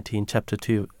God Almighty in chapter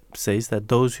 2 says that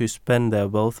those who spend their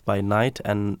wealth by night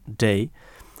and day,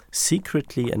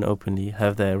 secretly and openly,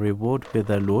 have their reward with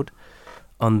their Lord.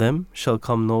 On them shall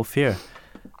come no fear,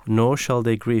 nor shall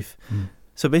they grieve.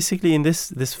 So basically in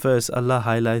this verse, Allah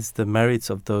highlights the merits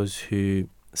of those who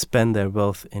spend their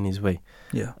wealth in His way.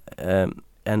 Yeah.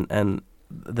 And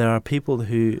there are people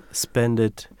who spend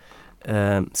it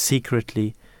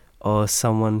secretly, or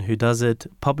someone who does it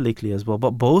publicly as well.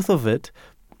 But both of it,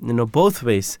 both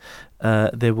ways,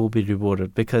 they will be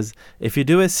rewarded. Because if you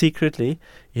do it secretly,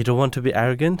 you don't want to be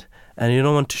arrogant and you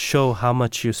don't want to show how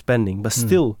much you're spending, but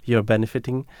still you're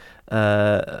benefiting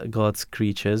God's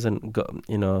creatures and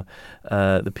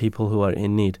the people who are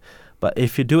in need. But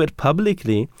if you do it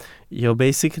publicly, you're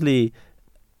basically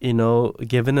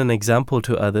given an example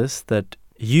to others that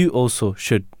you also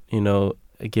should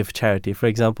give charity. For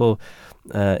example,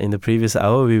 in the previous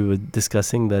hour we were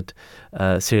discussing that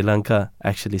Sri Lanka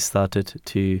actually started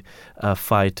to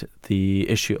fight the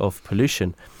issue of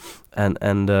pollution, and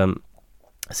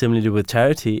similarly with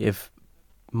charity, if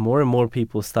more and more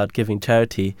people start giving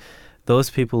charity, those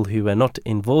people who were not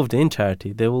involved in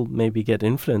charity, they will maybe get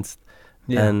influenced.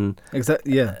 Yeah, and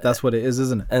exactly. Yeah, that's what it is,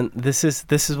 isn't it? And this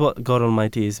is what God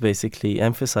Almighty is basically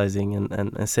emphasizing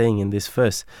and saying in this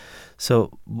verse.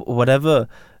 So whatever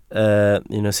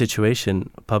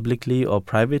situation, publicly or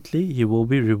privately, you will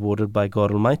be rewarded by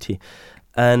God Almighty.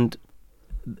 And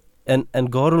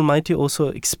God Almighty also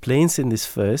explains in this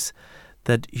verse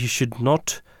that you should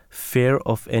not fear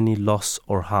of any loss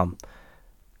or harm.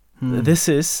 This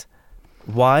is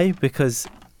why, because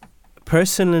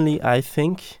personally I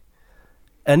think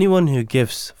anyone who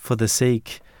gives for the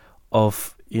sake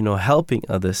of helping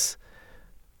others,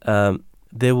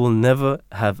 they will never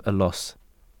have a loss.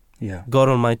 Yeah. God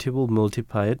Almighty will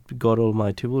multiply it. God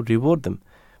Almighty will reward them,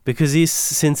 because he's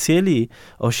sincerely,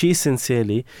 or she's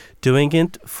sincerely, doing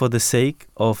it for the sake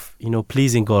of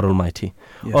pleasing God Almighty,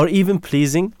 or even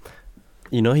pleasing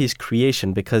His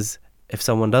creation. Because if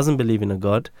someone doesn't believe in a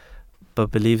God but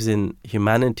believes in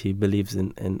humanity, believes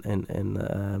in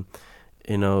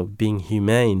being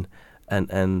humane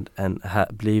and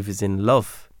believes in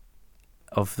love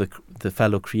of the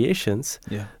fellow creations,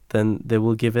 then they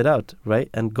will give it out, right?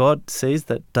 And God says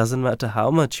that doesn't matter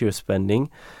how much you're spending,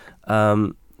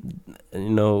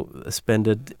 spend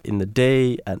it in the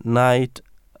day, at night,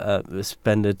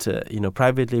 spend it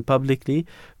privately, publicly.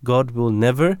 God will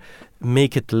never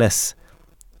make it less.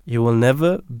 You will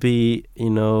never be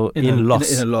in loss.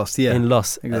 In a loss, yeah. In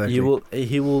loss. Exactly.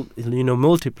 He will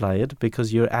multiply it,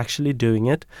 because you're actually doing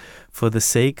it for the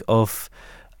sake of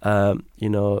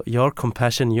your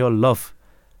compassion, your love,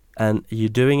 and you're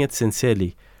doing it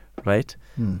sincerely, right?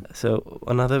 So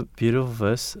another beautiful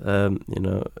verse, and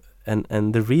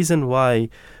the reason why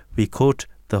we quote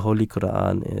the Holy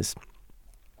Quran is,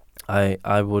 I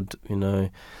would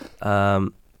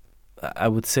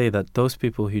say that those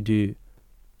people who do,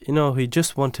 who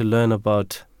just want to learn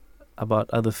about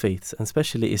other faiths, and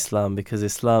especially Islam, because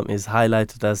Islam is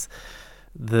highlighted as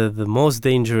the most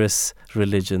dangerous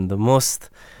religion, the most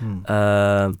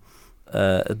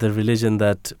the religion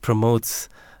that promotes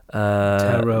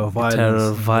terror,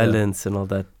 violence, and all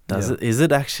that. Is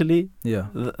it actually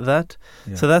that?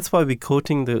 Yeah. So that's why we're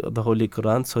quoting the Holy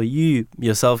Quran, so you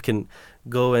yourself can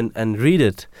go and read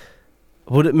it.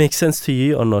 Would it make sense to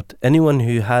you or not? Anyone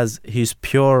who's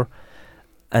pure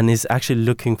and is actually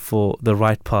looking for the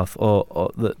right path,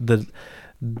 or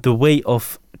the way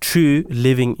of true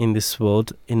living in this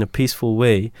world in a peaceful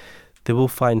way, they will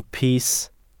find peace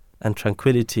and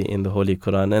tranquility in the Holy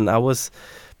Quran. And I was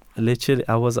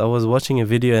watching a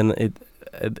video, and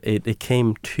it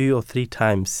came 2 or 3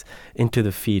 times into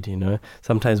the feed.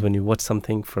 Sometimes when you watch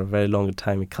something for a very long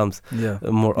time, it comes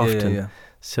more often. Yeah.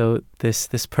 So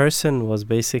this person was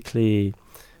basically,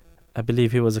 I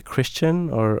believe he was a Christian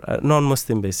or a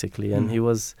non-Muslim basically, and he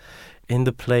was in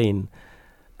the plane,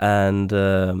 and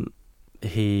the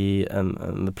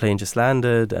plane just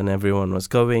landed, and everyone was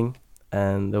going,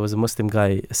 and there was a Muslim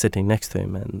guy sitting next to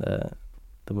him, and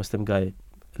the Muslim guy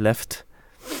left,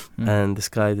 and this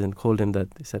guy then called him that.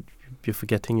 He said, "You're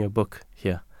forgetting your book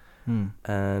here."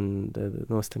 And the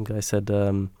Muslim guy said,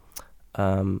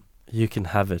 you can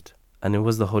have it. And it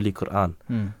was the Holy Quran.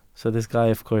 So this guy,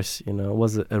 of course,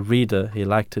 was a reader. He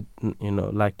liked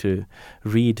to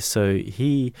read. So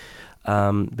he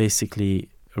basically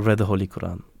read the Holy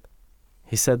Quran.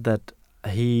 He said that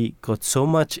he got so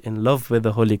much in love with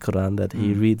the Holy Quran that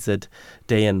he reads it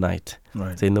day and night.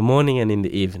 Right. So in the morning and in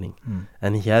the evening.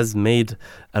 And he has made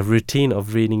a routine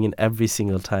of reading it every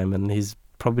single time. And he's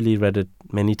probably read it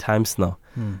many times now.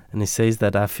 And he says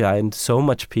that I find so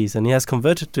much peace. And he has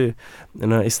converted to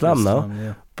Islam now.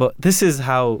 Yeah. But this is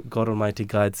how God Almighty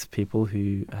guides people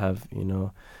who have,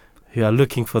 who are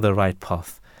looking for the right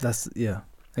path.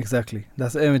 Exactly.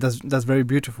 That's very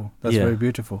beautiful. That's very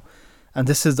beautiful. And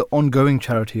this is the ongoing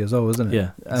charity as well, isn't it?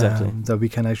 Yeah, exactly. That we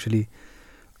can actually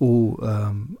all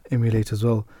emulate as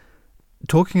well.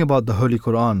 Talking about the Holy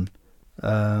Quran,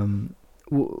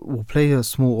 we'll play a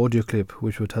small audio clip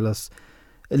which will tell us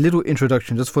a little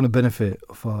introduction, just for the benefit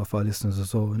of our listeners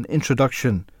as well, an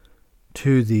introduction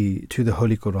to the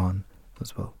Holy Quran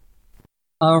as well.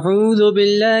 أعوذ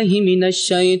بالله من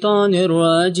الشيطان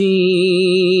الرجيم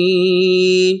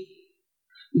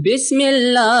بسم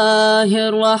الله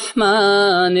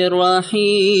الرحمن الرحيم.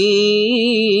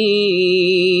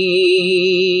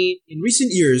 In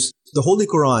recent years, the Holy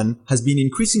Quran has been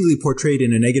increasingly portrayed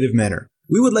in a negative manner.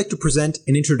 We would like to present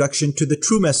an introduction to the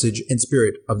true message and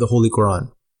spirit of the Holy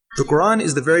Quran. The Quran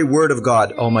is the very word of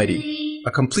God Almighty,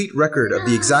 a complete record of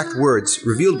the exact words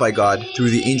revealed by God through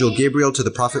the angel Gabriel to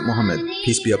the Prophet Muhammad,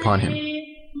 peace be upon him.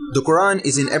 The Quran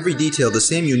is in every detail the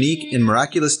same unique and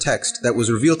miraculous text that was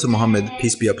revealed to Muhammad,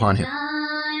 peace be upon him.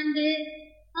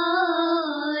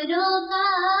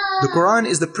 The Quran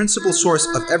is the principal source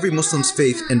of every Muslim's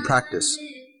faith and practice.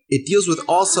 It deals with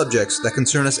all subjects that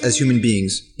concern us as human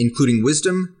beings, including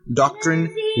wisdom, doctrine,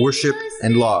 worship,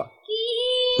 and law.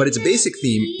 But its basic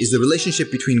theme is the relationship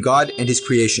between God and His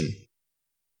creation.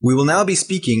 We will now be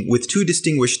speaking with two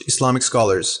distinguished Islamic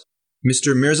scholars,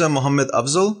 Mr. Mirza Muhammad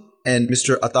Afzal and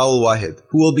Mr. Ataul Wahid,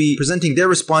 who will be presenting their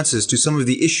responses to some of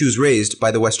the issues raised by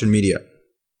the Western media.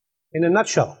 In a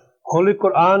nutshell, Holy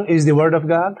Quran is the Word of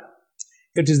God.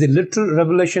 It is the literal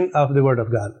revelation of the Word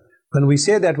of God. When we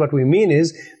say that, what we mean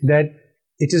is that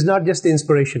it is not just the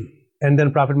inspiration, and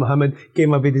then Prophet Muhammad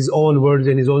came up with his own words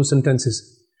and his own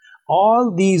sentences.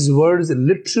 All these words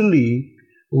literally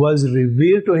was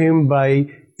revealed to him by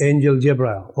angel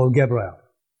Gabriel.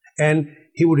 And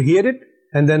he would hear it,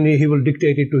 and then he will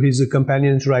dictate it to his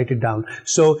companions to write it down.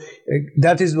 So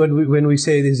that is what when we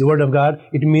say this is the Word of God,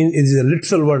 it means it is a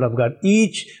literal Word of God.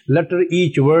 Each letter,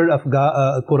 each word of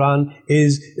God, Quran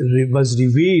was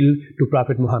revealed to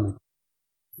Prophet Muhammad.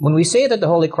 When we say that the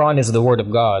Holy Quran is the Word of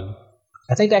God,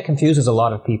 I think that confuses a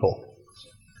lot of people.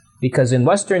 Because in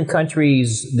Western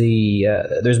countries,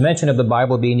 there's mention of the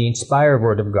Bible being the inspired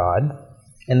Word of God,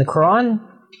 and the Quran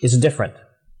is different.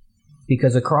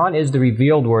 Because the Quran is the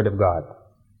revealed Word of God.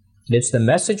 It's the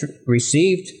message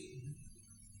received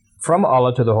from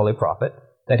Allah to the Holy Prophet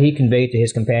that he conveyed to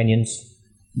his companions.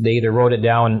 They either wrote it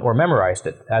down or memorized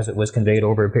it, as it was conveyed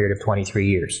over a period of 23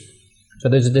 years. So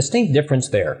there's a distinct difference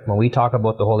there when we talk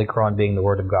about the Holy Quran being the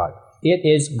Word of God. It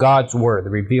is God's Word,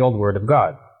 the revealed Word of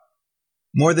God.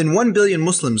 More than 1 billion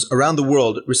Muslims around the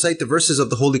world recite the verses of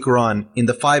the Holy Quran in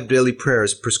the 5 daily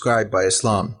prayers prescribed by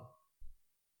Islam.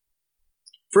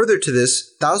 Further to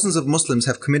this, thousands of Muslims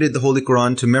have committed the Holy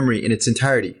Quran to memory in its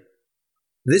entirety.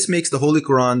 This makes the Holy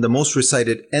Quran the most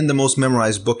recited and the most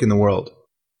memorized book in the world.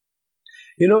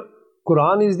 You know,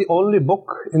 Quran is the only book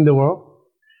in the world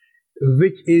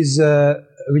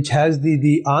which has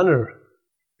the honor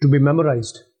to be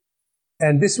memorized.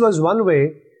 And this was one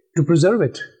way to preserve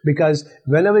it, because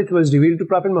whenever it was revealed to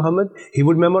Prophet Muhammad, he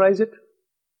would memorize it.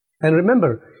 And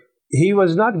remember, he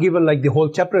was not given like the whole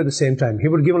chapter at the same time. He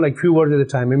would given like few words at a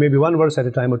time, and maybe one verse at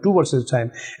a time or 2 verses at a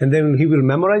time, and then he will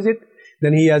memorize it.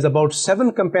 Then he has about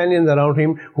 7 companions around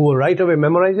him who will right away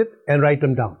memorize it and write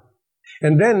them down.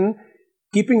 And then,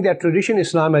 keeping that tradition,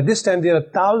 Islam, at this time there are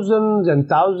thousands and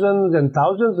thousands and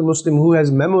thousands of Muslims who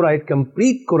has memorized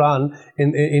complete Quran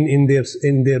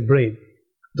in their brain.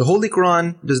 The Holy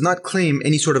Quran does not claim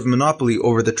any sort of monopoly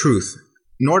over the truth,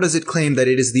 nor does it claim that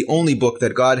it is the only book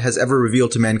that God has ever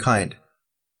revealed to mankind.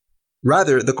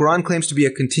 Rather, the Quran claims to be a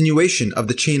continuation of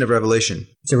the chain of revelation.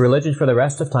 It's a religion for the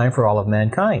rest of time for all of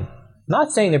mankind.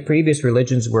 Not saying the previous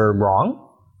religions were wrong,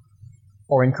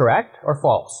 or incorrect, or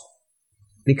false.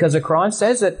 Because the Quran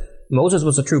says that Moses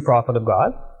was a true prophet of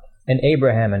God, and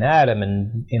Abraham and Adam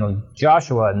and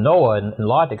Joshua and Noah and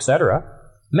Lot, etc.,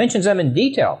 mentions them in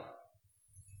detail,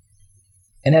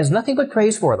 and has nothing but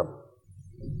praise for them.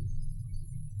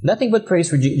 Nothing but praise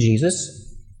for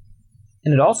Jesus.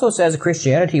 And it also says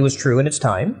Christianity was true in its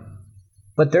time,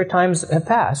 But their times have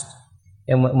passed.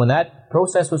 And when that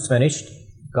process was finished,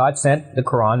 God sent the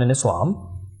Quran and Islam,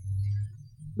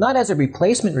 not as a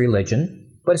replacement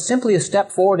religion, but simply a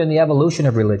step forward in the evolution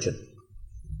of religion.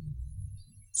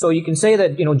 So you can say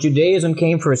that, Judaism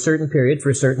came for a certain period,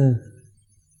 for certain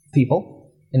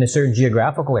people, in a certain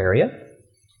geographical area.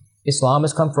 Islam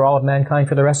has come for all of mankind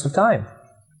for the rest of time.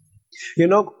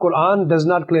 Quran does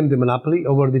not claim the monopoly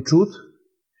over the truth.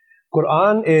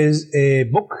 Quran is a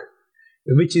book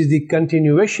which is the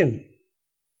continuation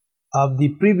of the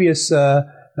previous,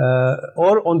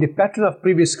 or on the pattern of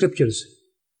previous scriptures.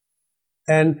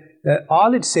 And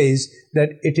all it says that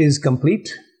it is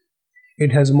complete,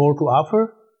 it has more to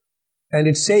offer, and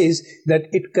it says that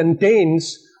it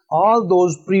contains all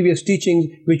those previous teachings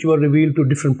which were revealed to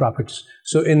different prophets.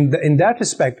 So in that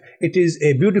respect, it is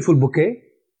a beautiful bouquet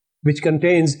which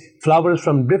contains flowers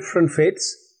from different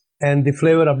faiths and the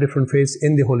flavor of different faiths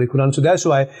in the Holy Quran. So that's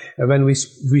why when we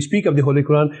speak of the Holy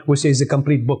Quran, we say it's a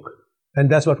complete book. And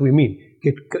that's what we mean.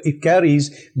 It carries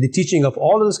the teaching of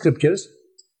all of the scriptures,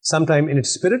 sometime in its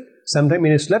spirit, sometime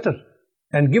in its letter,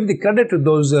 and give the credit to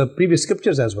those previous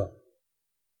scriptures as well.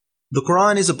 The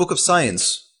Quran is a book of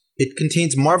science. It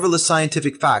contains marvelous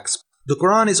scientific facts. The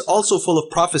Quran is also full of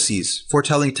prophecies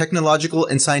foretelling technological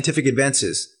and scientific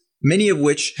advances, many of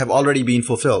which have already been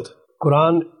fulfilled.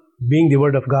 Quran being the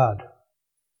word of God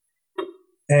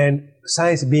and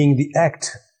science being the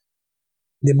act,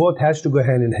 they both has to go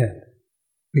hand in hand.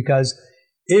 Because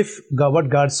if what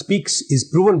God speaks is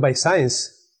proven by science,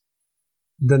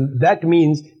 then that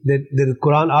means that the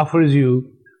Quran offers you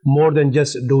more than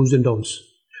just do's and don'ts.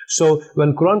 So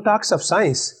when Quran talks of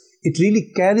science, it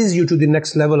really carries you to the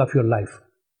next level of your life.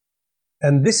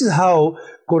 And this is how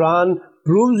Quran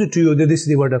proves it to you that this is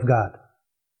the word of God.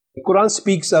 Quran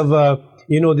speaks of,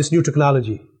 this new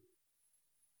technology.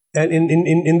 And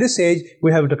in this age,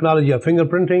 we have a technology of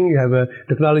fingerprinting, you have a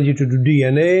technology to do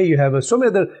DNA, you have so many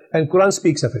other, and Quran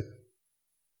speaks of it.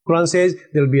 Quran says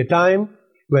there will be a time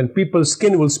when people's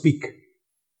skin will speak.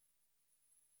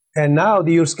 And now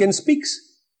your skin speaks.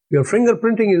 Your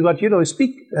fingerprinting is what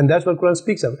speak, and that's what Quran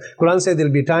speaks of. Quran says there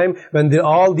will be a time when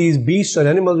all these beasts and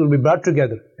animals will be brought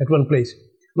together at one place.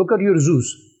 Look at your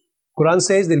zoos. Quran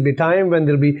says there will be a time when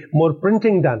there will be more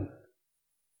printing done.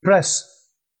 Press.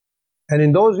 And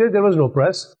in those days, there was no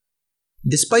press.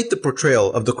 Despite the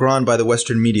portrayal of the Quran by the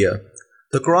Western media,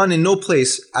 the Quran in no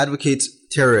place advocates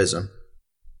terrorism.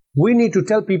 We need to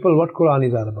tell people what Quran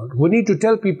is all about. We need to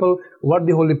tell people what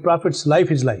the Holy Prophet's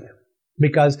life is like.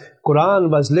 Because Quran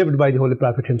was lived by the Holy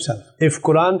Prophet himself. If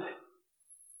Quran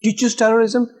teaches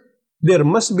terrorism, there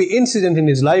must be incident in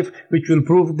his life which will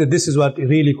prove that this is what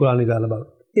really Quran is all about.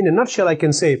 In a nutshell, I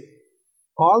can say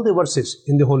all the verses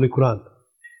in the Holy Quran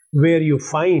where you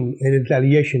find a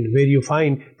retaliation, where you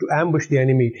find to ambush the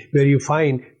enemy, where you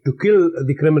find to kill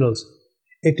the criminals,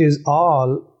 it is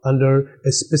all under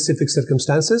a specific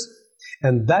circumstances,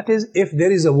 and that is if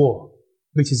there is a war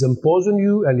which is imposed on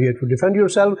you and you have to defend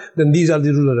yourself, then these are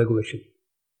the rules and regulations.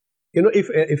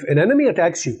 If an enemy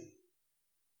attacks you,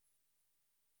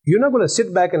 you're not going to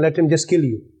sit back and let him just kill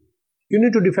you. You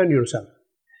need to defend yourself.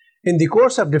 In the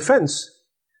course of defense,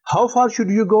 how far should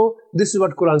you go? This is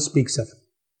what Quran speaks of.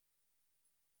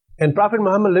 And Prophet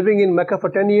Muhammad living in Mecca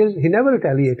for 10 years, he never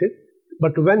retaliated.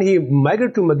 But when he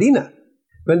migrated to Medina,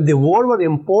 when the war was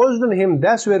imposed on him,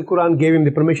 that's where Quran gave him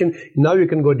the permission. Now you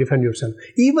can go defend yourself.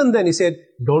 Even then he said,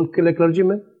 don't kill a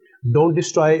clergyman, don't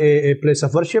destroy a place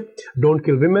of worship, don't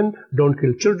kill women, don't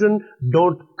kill children,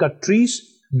 don't cut trees,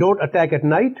 don't attack at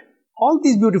night. All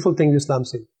these beautiful things Islam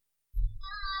says.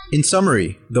 In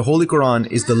summary, the Holy Quran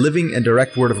is the living and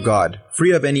direct word of God,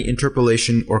 free of any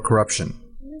interpolation or corruption.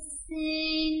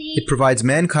 It provides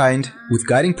mankind with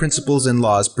guiding principles and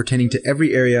laws pertaining to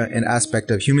every area and aspect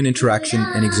of human interaction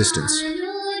and existence.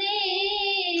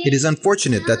 It is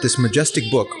unfortunate that this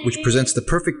majestic book, which presents the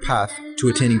perfect path to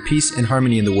attaining peace and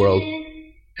harmony in the world,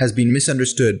 has been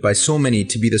misunderstood by so many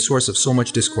to be the source of so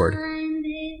much discord.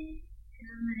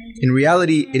 In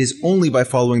reality, it is only by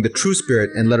following the true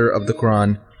spirit and letter of the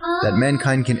Quran that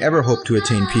mankind can ever hope to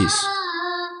attain peace.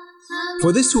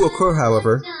 For this to occur,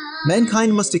 however,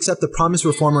 mankind must accept the promised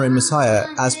reformer and Messiah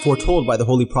as foretold by the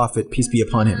Holy Prophet, peace be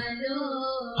upon him.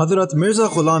 Hazrat Mirza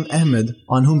Ghulam Ahmed,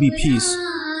 on whom be peace,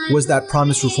 was that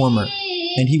promised reformer,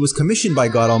 and he was commissioned by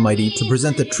God Almighty to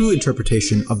present the true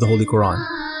interpretation of the Holy Quran.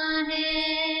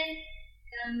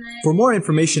 For more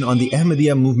information on the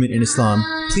Ahmadiyya movement in Islam,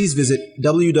 please visit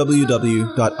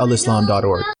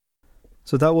www.alislam.org.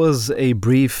 So that was a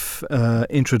brief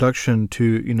introduction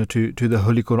to the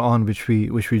Holy Quran, which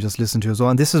we just listened to as well.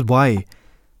 And this is why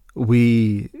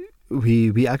we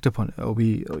we act upon, or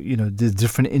there's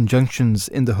different injunctions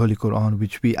in the Holy Quran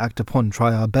which we act upon,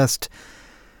 try our best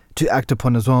to act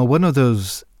upon as well. One of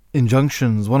those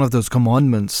injunctions, one of those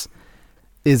commandments,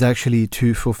 is actually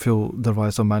to fulfill the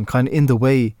rights of mankind in the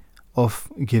way of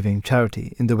giving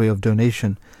charity, in the way of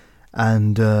donation,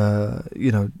 and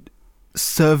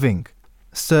serving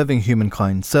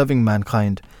humankind, serving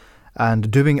mankind,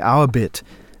 and doing our bit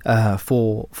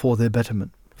for their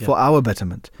betterment, for our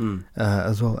betterment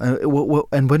as well.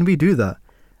 And when we do that,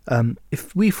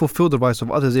 if we fulfill the rights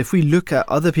of others, if we look at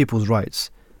other people's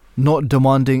rights, not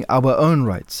demanding our own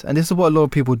rights, and this is what a lot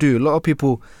of people do. A lot of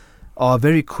people are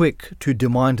very quick to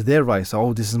demand their rights.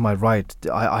 Oh, this is my right.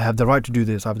 I have the right to do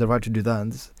this. I have the right to do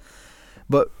that.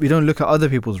 But we don't look at other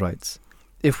people's rights.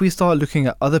 If we start looking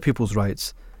at other people's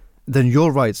rights, then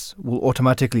your rights will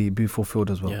automatically be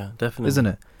fulfilled as well. Yeah, definitely. Isn't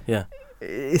it? Yeah.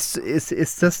 It's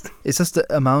just the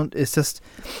amount. It's just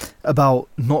about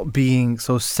not being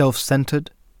so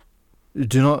self-centered.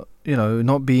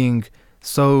 Not being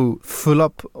so full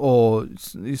up or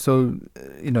so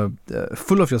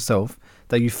full of yourself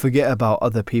that you forget about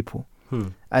other people.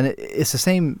 And it's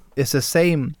the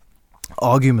same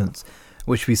arguments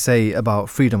which we say about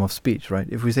freedom of speech, right?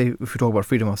 If we talk about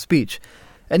freedom of speech,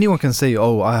 anyone can say,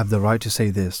 oh, I have the right to say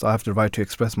this, I have the right to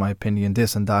express my opinion,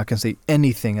 this and that, I can say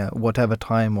anything at whatever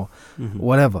time or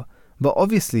whatever. But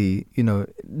obviously,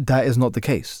 that is not the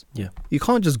case. Yeah. You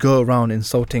can't just go around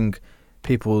insulting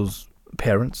people's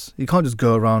parents. You can't just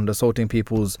go around assaulting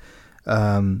people's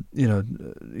a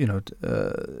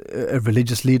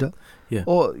religious leader. Yeah.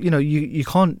 Or you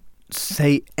can't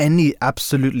say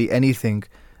absolutely anything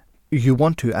you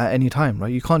want to at any time,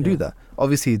 right? You can't do that.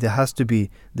 Obviously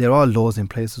there are laws in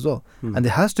place as well, and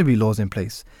there has to be laws in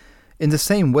place. In the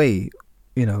same way,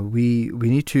 we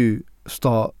need to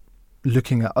start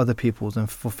looking at other people's and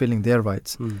fulfilling their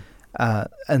rights,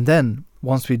 and then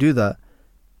once we do that,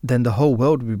 then the whole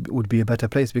world would be a better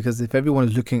place, because if everyone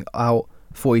is looking out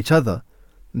for each other,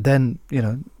 then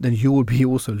you will be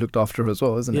also looked after as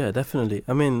well, isn't it? Yeah, definitely.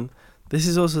 I mean, this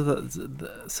is also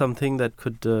something that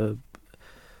could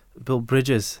build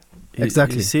bridges.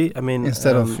 Exactly. You see, I mean,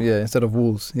 instead of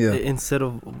walls. Yeah. Instead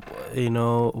of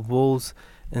walls,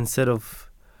 instead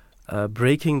of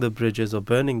breaking the bridges or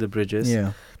burning the bridges.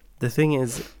 Yeah. The thing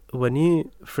is, when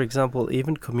you, for example,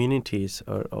 even communities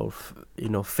or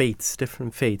faiths,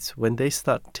 different faiths, when they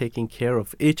start taking care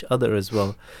of each other as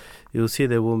well, you'll see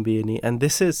there won't be any, and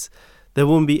there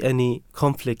won't be any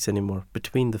conflicts anymore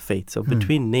between the faiths or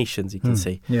between nations, you can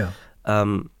say. Yeah.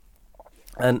 And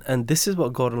this is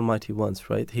what God Almighty wants,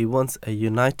 right? He wants a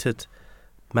united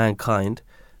mankind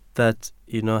that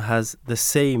has the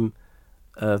same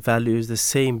values, the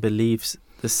same beliefs,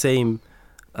 the same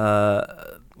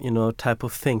type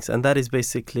of things, and that is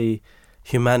basically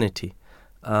humanity.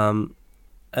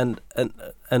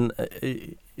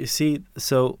 You see,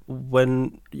 so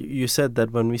when you said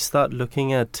that when we start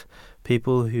looking at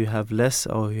people who have less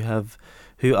or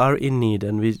who are in need,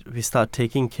 and we start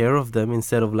taking care of them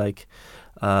instead of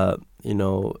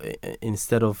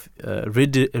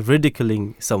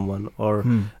ridiculing someone or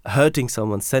hurting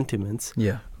someone's sentiments,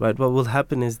 right? What will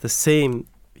happen is the same.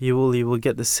 You will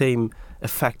get the same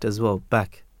effect as well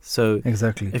back. So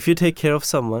exactly, if you take care of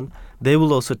someone, they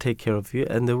will also take care of you,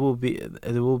 and there will be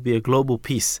a global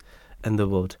peace in the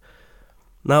world.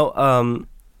 Now,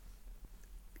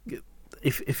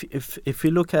 if we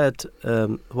look at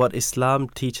what Islam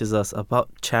teaches us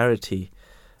about charity,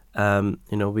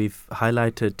 we've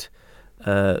highlighted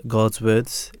God's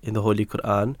words in the Holy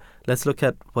Quran. Let's look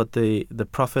at what the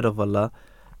Prophet of Allah,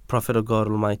 Prophet of God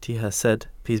Almighty, has said,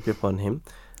 peace be upon him,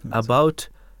 about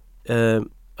a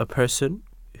person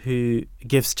who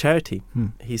gives charity.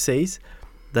 He says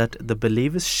that the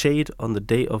believer's shade on the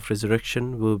day of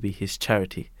resurrection will be his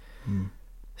charity.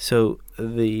 So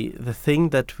the thing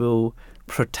that will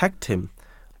protect him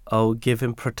or give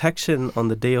him protection on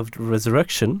the day of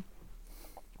resurrection,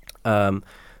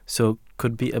 so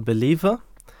could be a believer,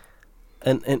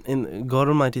 and God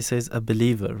Almighty says a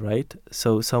believer, right?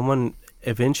 So someone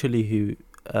eventually who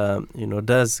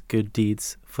does good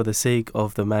deeds for the sake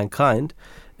of the mankind,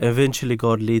 eventually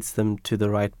God leads them to the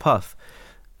right path.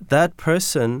 That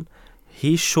person,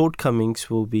 his shortcomings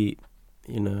will be,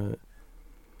 will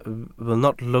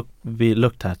not be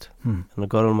looked at. And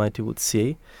God Almighty would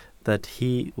say that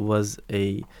he was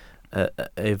a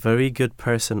very good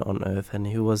person on earth, and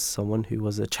he was someone who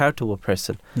was a charitable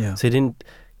person. Yeah. So he didn't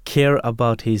care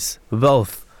about his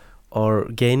wealth or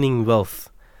gaining wealth.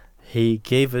 He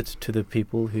gave it to the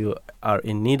people who are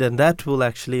in need, and that will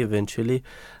actually eventually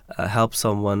help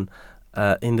someone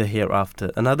in the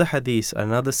hereafter. Another hadith,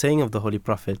 another saying of the Holy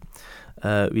Prophet,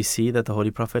 we see that the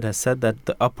Holy Prophet has said that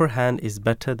the upper hand is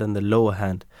better than the lower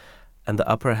hand, and the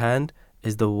upper hand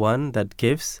is the one that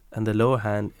gives, and the lower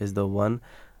hand is the one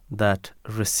that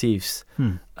receives.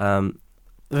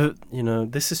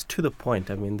 This is to the point.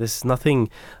 I mean, there's nothing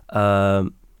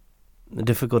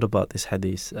difficult about this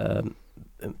hadith.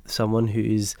 Someone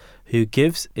who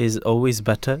gives is always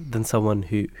better than someone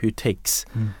who takes,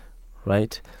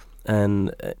 right?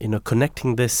 And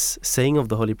connecting this saying of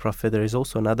the Holy Prophet, there is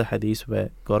also another hadith where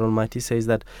God Almighty says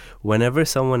that whenever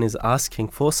someone is asking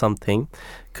for something,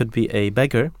 could be a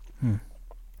beggar,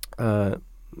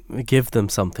 give them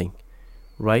something,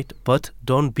 right? But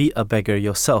don't be a beggar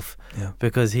yourself,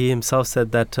 because he himself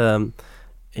said that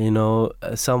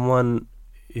someone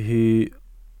who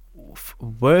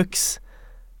works,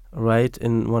 right?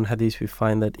 In one hadith we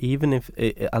find that even if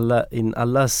in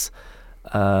Allah's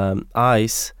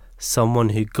eyes, someone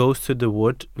who goes to the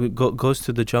wood, goes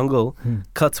to the jungle,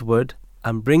 cuts wood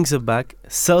and brings it back,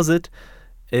 sells it,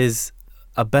 is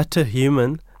a better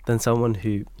human than someone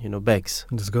who begs.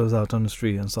 Just goes out on the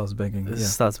street and starts begging.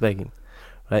 Starts begging,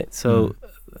 right? So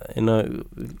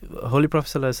Holy Prophet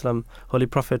Sallallahu Alaihi Wasallam, Holy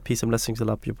Prophet, peace and blessings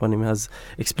be upon him, has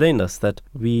explained us that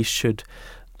we should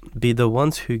be the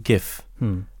ones who give,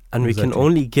 and we can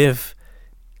only give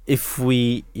if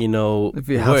we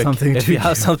have something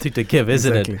to give,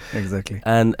 isn't it? Exactly.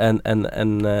 And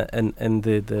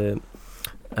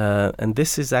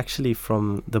this is actually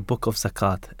from the book of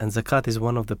Zakat, and Zakat is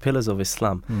one of the pillars of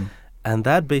Islam, and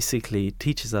that basically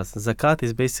teaches us Zakat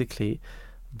is basically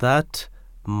that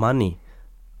money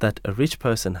that a rich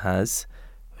person has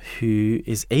who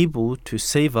is able to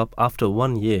save up after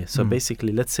 1 year. So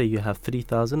basically, let's say you have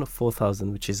 3,000 or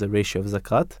 4,000, which is a ratio of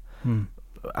Zakat.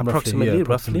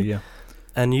 Roughly,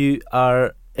 and you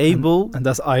are able, and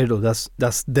that's idle. That's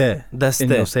there. That's in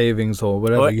there. Your savings or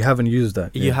whatever. You haven't used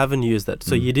that. You haven't used that,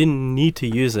 so you didn't need to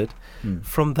use it.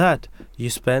 From that, you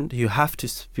have to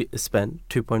spend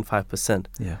 2.5%.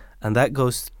 And that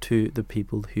goes to the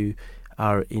people who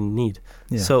are in need.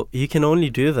 So you can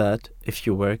only do that if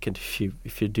you work and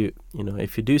if you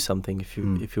do something, if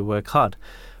you work hard.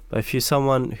 But if you're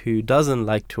someone who doesn't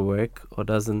like to work or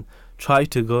doesn't try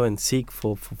to go and seek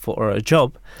for a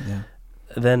job,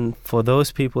 then for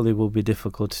those people it will be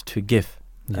difficult to give.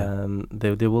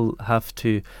 They will have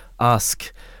to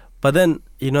ask. But then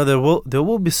there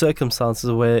will be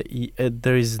circumstances where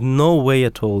there is no way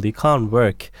at all. You can't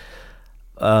work.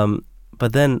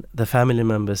 But then the family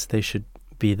members, they should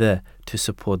be there to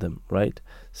support them, right?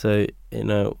 So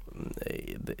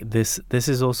this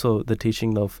is also the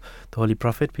teaching of the Holy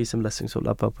Prophet, peace and blessings be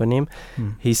upon him.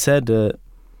 He said,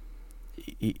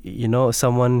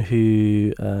 someone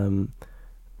who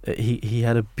he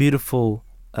had a beautiful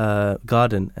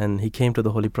garden, and he came to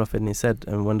the Holy Prophet and he said,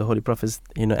 and when the Holy Prophet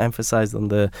emphasized on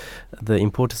the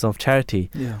importance of charity,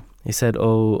 he said,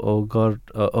 "Oh God,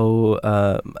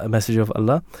 a messenger of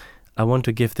Allah, I want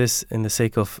to give this in the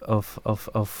sake of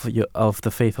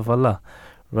the faith of Allah."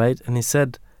 Right? And he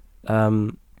said,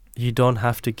 you don't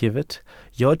have to give it.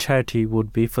 Your charity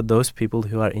would be for those people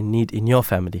who are in need in your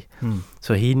family.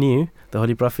 So the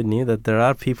Holy Prophet knew that there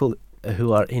are people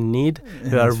who are in need,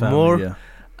 who are more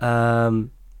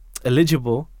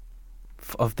eligible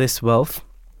of this wealth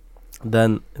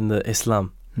than in the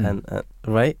Islam. And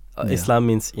right? Islam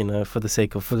means for the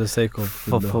sake of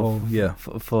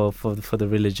the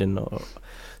religion.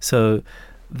 So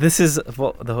this is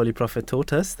what the Holy Prophet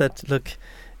taught us, that look,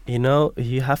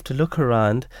 you have to look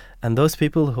around, and those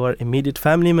people who are immediate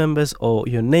family members or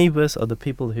your neighbors or the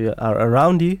people who are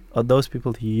around you or those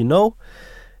people who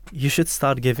you should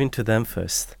start giving to them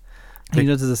first.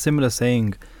 There's a similar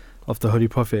saying of the Holy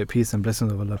Prophet, peace and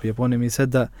blessings of Allah be upon him. He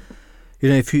said that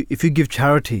if you give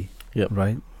charity,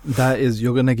 right, that is,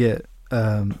 you're gonna get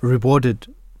rewarded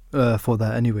for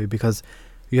that anyway, because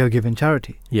you have given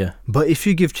charity. But if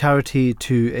you give charity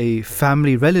to a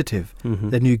family relative,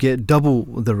 then you get double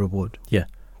the reward.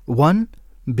 One,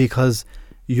 because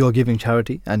you're giving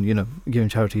charity, and giving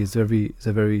charity is a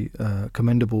very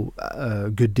commendable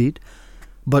good deed.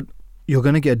 But you're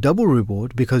going to get a double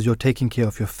reward because you're taking care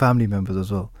of your family members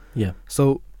as well.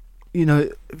 So,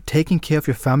 taking care of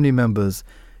your family members,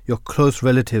 your close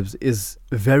relatives, is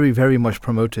very, very much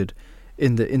promoted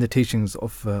in the teachings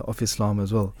of Islam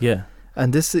as well.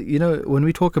 And this, when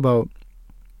we talk about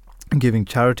giving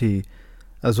charity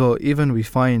as well, even we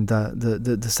find that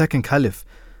the second caliph,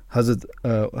 Hazrat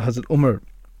Umar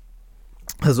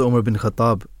bin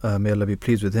Khattab, may Allah be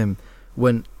pleased with him,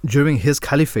 when during his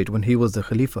caliphate, when he was the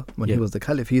Khalifa, he was the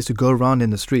caliph, he used to go around in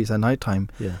the streets at night time.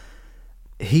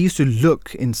 he used to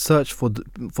look in search for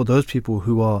those people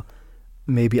who are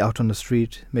maybe out on the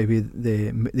street, maybe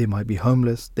they might be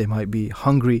homeless, they might be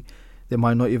hungry, they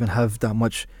might not even have that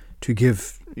much to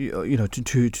give,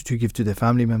 to give to their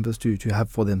family members, to have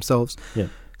for themselves. Yeah.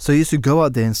 So he used to go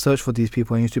out there and search for these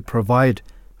people, and he used to provide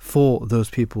for those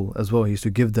people as well. He used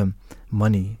to give them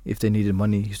money if they needed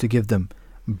money. He used to give them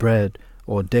bread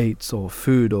or dates or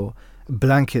food or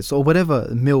blankets or whatever,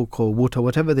 milk or water,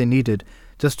 whatever they needed,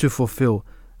 just to fulfill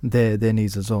their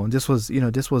needs as well. And this was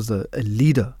a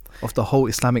leader of the whole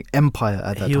Islamic empire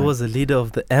at that time. He was a leader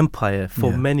of the empire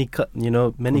for many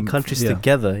countries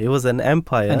together. It was an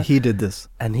empire, and he did this,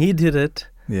 and he did it.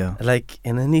 Yeah,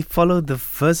 and then he followed the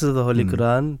verses of the Holy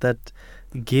Quran that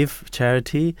give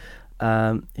charity,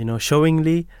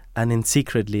 showingly and in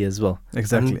secretly as well.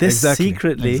 Exactly. And this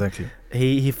secretly,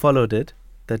 he followed it.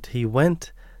 That he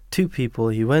went to people,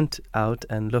 he went out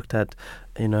and looked at,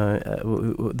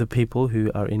 the people who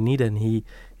are in need, and he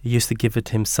used to give it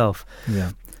himself.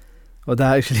 Yeah. Well,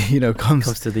 that actually,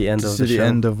 comes to the end of the show.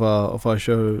 end of our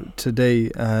show today.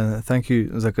 Thank you,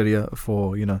 Zakaria,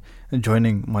 for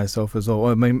joining myself as well.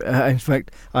 In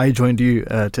fact, I joined you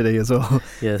today as well.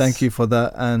 Yes. Thank you for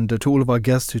that, and to all of our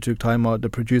guests who took time out, the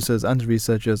producers and the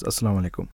researchers. Assalamu alaikum.